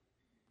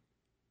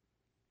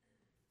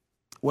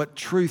 What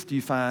truth do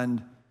you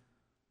find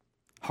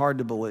hard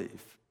to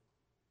believe?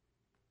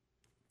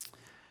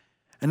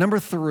 And number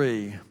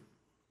 3,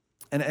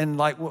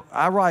 and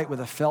I write with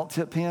a felt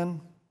tip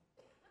pen.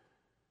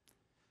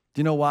 Do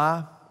you know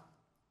why?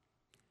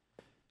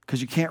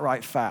 Because you can't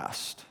write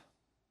fast.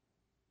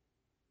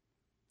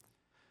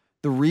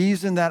 The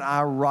reason that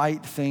I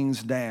write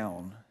things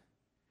down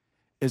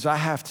is I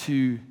have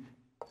to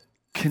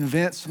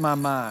convince my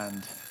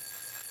mind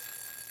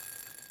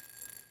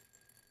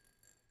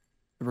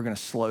that we're going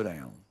to slow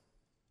down.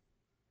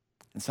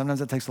 And sometimes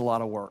that takes a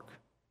lot of work.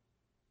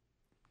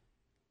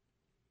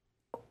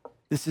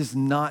 This is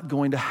not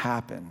going to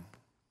happen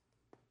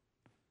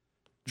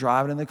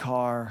driving in the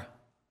car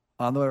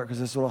on the way, because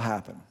this is what will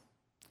happen.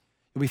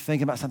 You'll be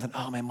thinking about something.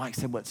 Oh man, Mike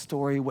said what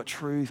story, what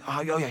truth?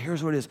 Oh yeah,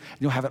 here's what it is.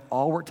 And you'll have it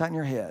all worked out in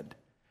your head.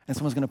 and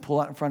someone's going to pull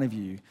out in front of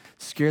you,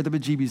 scare the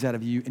bejeebies out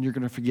of you, and you're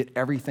going to forget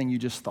everything you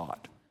just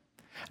thought.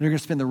 And you're going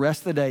to spend the rest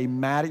of the day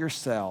mad at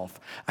yourself.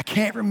 I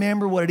can't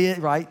remember what it is,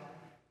 right?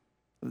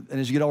 And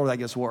as you get older, that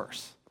gets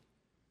worse.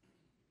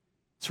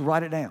 So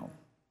write it down.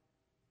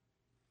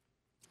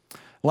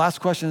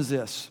 Last question is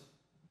this.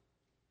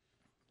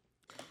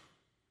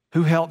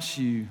 Who helps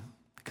you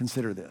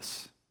consider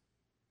this?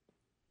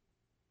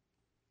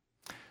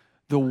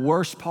 The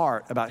worst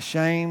part about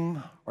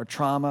shame or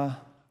trauma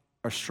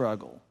or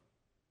struggle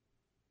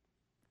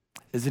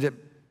is that it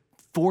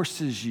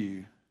forces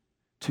you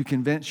to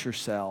convince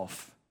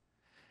yourself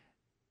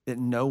that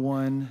no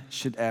one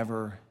should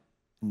ever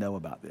know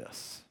about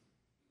this.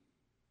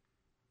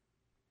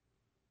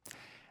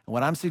 And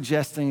what I'm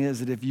suggesting is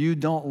that if you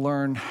don't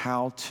learn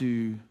how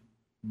to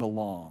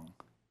belong,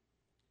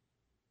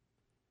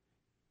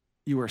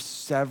 you are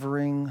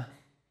severing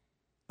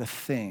the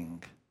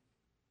thing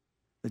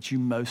that you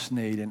most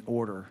need in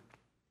order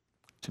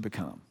to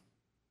become.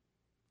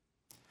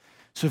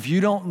 So if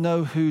you don't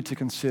know who to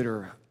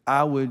consider,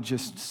 I would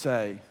just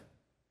say,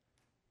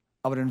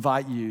 I would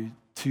invite you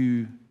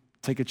to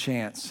take a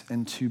chance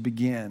and to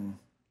begin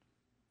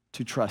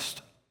to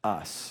trust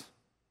us.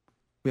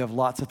 We have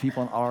lots of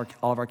people on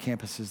all of our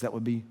campuses that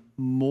would be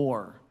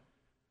more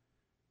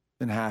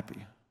than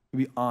happy.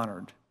 We'd be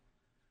honored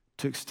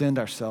to extend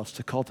ourselves,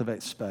 to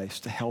cultivate space,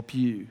 to help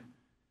you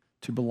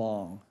to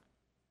belong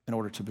in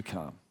order to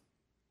become.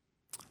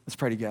 Let's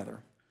pray together.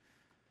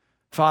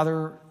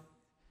 Father,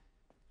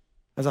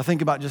 as I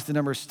think about just the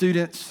number of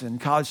students and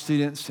college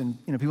students and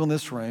people in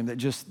this room that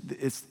just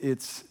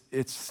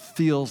it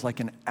feels like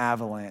an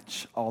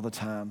avalanche all the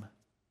time,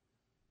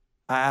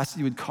 I ask that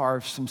you would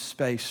carve some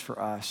space for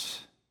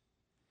us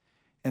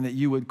and that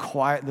you would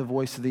quiet the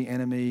voice of the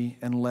enemy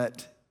and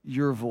let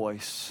your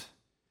voice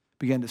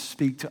begin to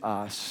speak to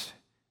us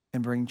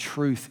and bring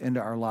truth into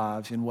our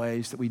lives in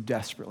ways that we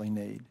desperately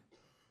need.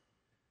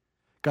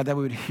 God, that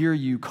we would hear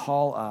you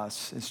call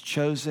us as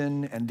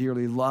chosen and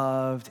dearly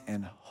loved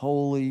and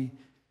holy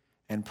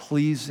and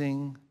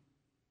pleasing,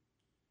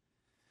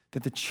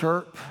 that the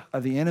chirp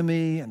of the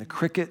enemy and the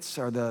crickets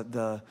or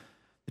the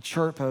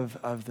chirp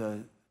of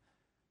the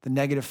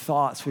negative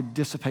thoughts would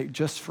dissipate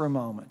just for a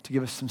moment to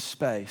give us some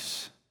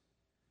space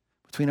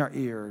between our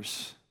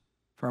ears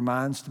for our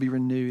minds to be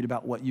renewed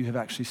about what you have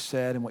actually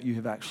said and what you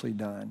have actually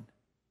done. And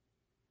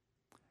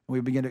we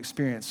begin to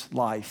experience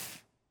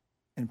life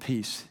and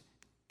peace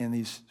in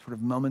these sort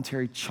of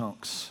momentary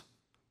chunks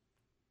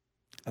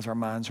as our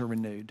minds are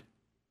renewed.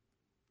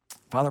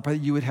 Father, I pray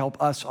that you would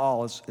help us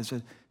all as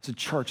a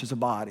church, as a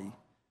body,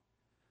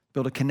 be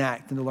able to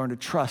connect and to learn to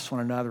trust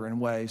one another in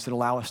ways that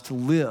allow us to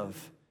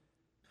live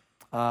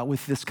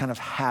with this kind of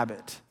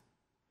habit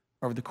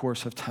over the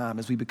course of time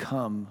as we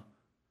become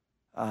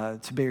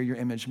to bear your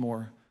image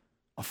more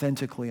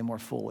authentically and more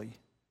fully.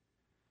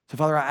 So,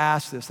 Father, I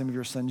ask this in the name of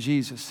your Son,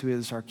 Jesus, who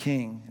is our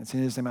King. It's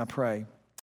in his name I pray.